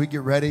happening as we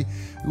get ready.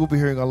 We'll be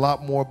hearing a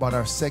lot more about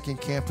our second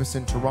campus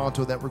in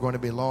Toronto that we're going to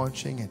be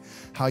launching, and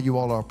how you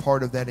all are a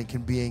part of that and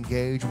can be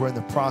engaged. We're in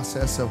the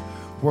process of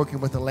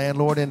working with the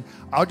landlord. And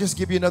I'll just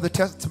give you another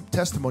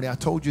testimony. I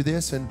told you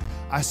this and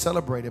I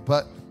celebrated,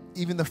 but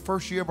even the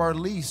first year of our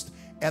lease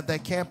at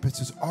that campus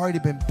has already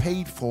been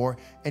paid for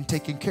and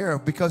taken care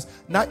of, because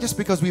not just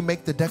because we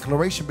make the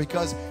declaration,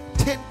 because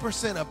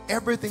 10% of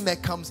everything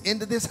that comes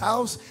into this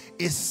house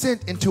is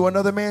sent into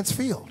another man's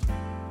field.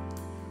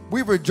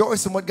 We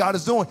rejoice in what God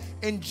is doing.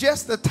 And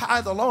just the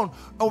tithe alone,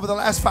 over the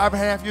last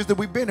 5.5 years that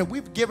we've been here,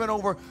 we've given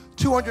over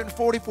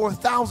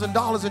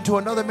 $244,000 into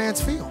another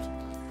man's field.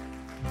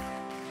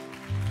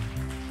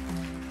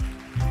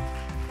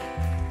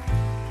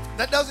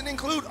 That doesn't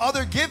include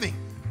other giving.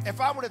 If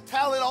I were to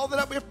tally all that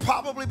up, it'd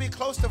probably be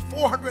close to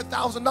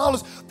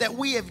 $400,000 that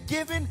we have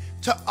given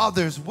to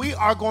others. We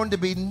are going to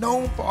be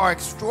known for our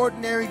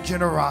extraordinary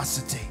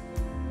generosity.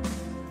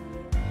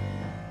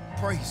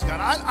 Praise God.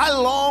 I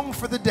long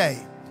for the day.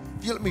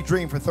 If you let me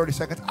dream for 30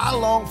 seconds, I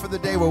long for the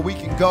day where we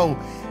can go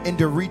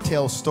into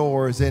retail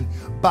stores and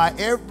buy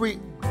every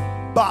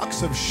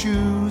box of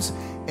shoes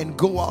and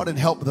go out and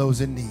help those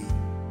in need.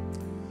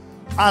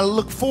 I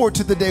look forward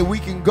to the day we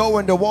can go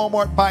into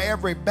Walmart, buy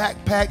every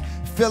backpack,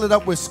 fill it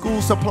up with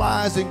school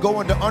supplies, and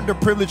go into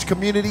underprivileged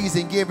communities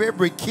and give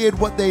every kid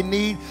what they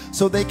need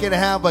so they can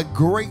have a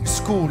great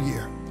school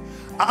year.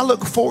 I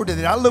look forward to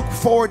that. I look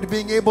forward to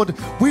being able to,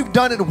 we've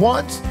done it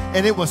once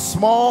and it was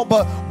small,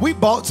 but we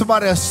bought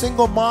somebody, a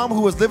single mom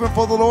who was living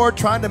for the Lord,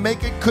 trying to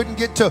make it, couldn't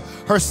get to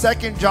her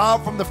second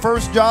job from the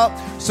first job.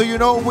 So you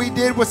know what we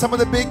did with some of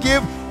the big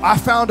give? I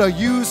found a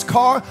used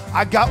car.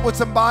 I got with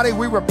somebody.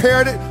 We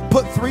repaired it,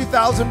 put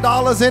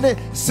 $3,000 in it,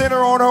 sent her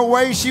on her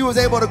way. She was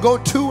able to go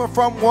to and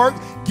from work,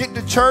 get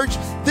to church.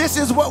 This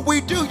is what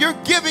we do. Your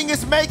giving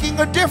is making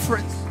a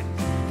difference.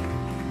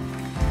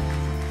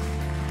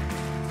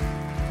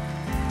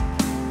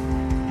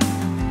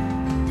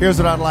 Here's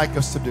what I'd like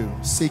us to do.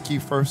 Seek ye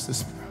first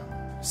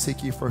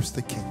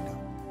the kingdom.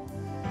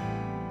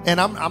 And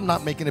I'm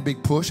not making a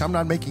big push. I'm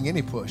not making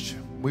any push.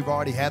 We've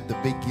already had the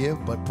big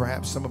give, but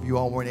perhaps some of you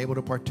all weren't able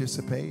to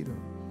participate or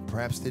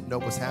perhaps didn't know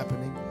what's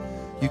happening.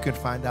 You can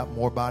find out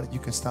more about it. You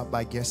can stop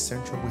by Guest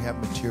Central. We have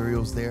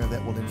materials there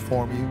that will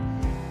inform you.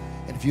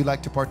 And if you'd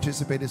like to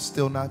participate, it's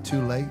still not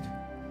too late.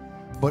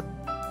 But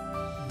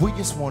we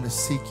just want to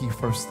seek ye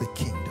first the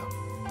kingdom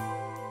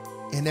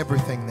in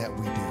everything that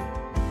we do.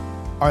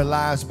 Our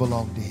lives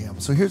belong to him.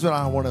 So here's what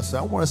I want us to say.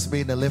 I want us to be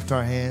able to lift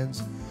our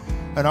hands,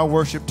 and our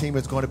worship team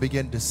is going to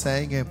begin to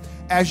sing. And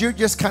as you're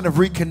just kind of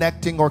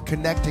reconnecting or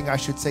connecting, I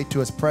should say, to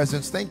his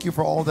presence, thank you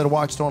for all that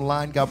watched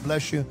online. God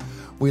bless you.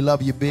 We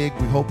love you big.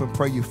 We hope and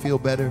pray you feel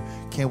better.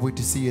 Can't wait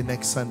to see you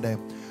next Sunday.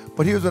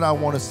 But here's what I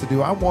want us to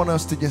do. I want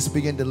us to just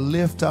begin to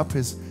lift up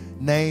his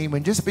name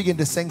and just begin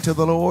to sing to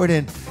the Lord.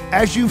 And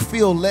as you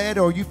feel led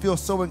or you feel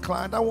so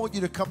inclined, I want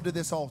you to come to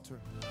this altar.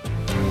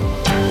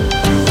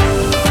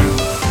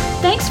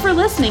 Thanks for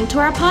listening to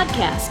our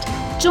podcast.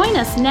 Join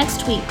us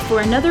next week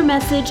for another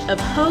message of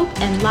hope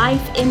and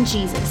life in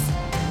Jesus.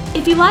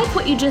 If you like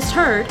what you just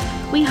heard,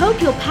 we hope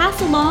you'll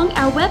pass along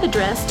our web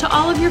address to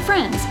all of your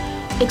friends,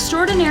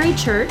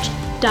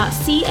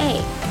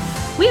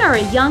 extraordinarychurch.ca. We are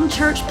a young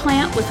church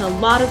plant with a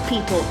lot of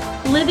people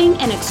living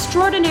an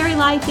extraordinary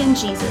life in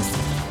Jesus.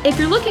 If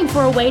you're looking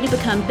for a way to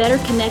become better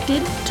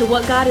connected to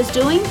what God is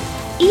doing,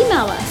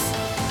 email us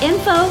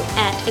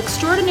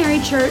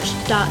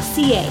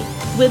info@extraordinarychurch.ca.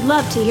 We'd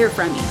love to hear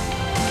from you.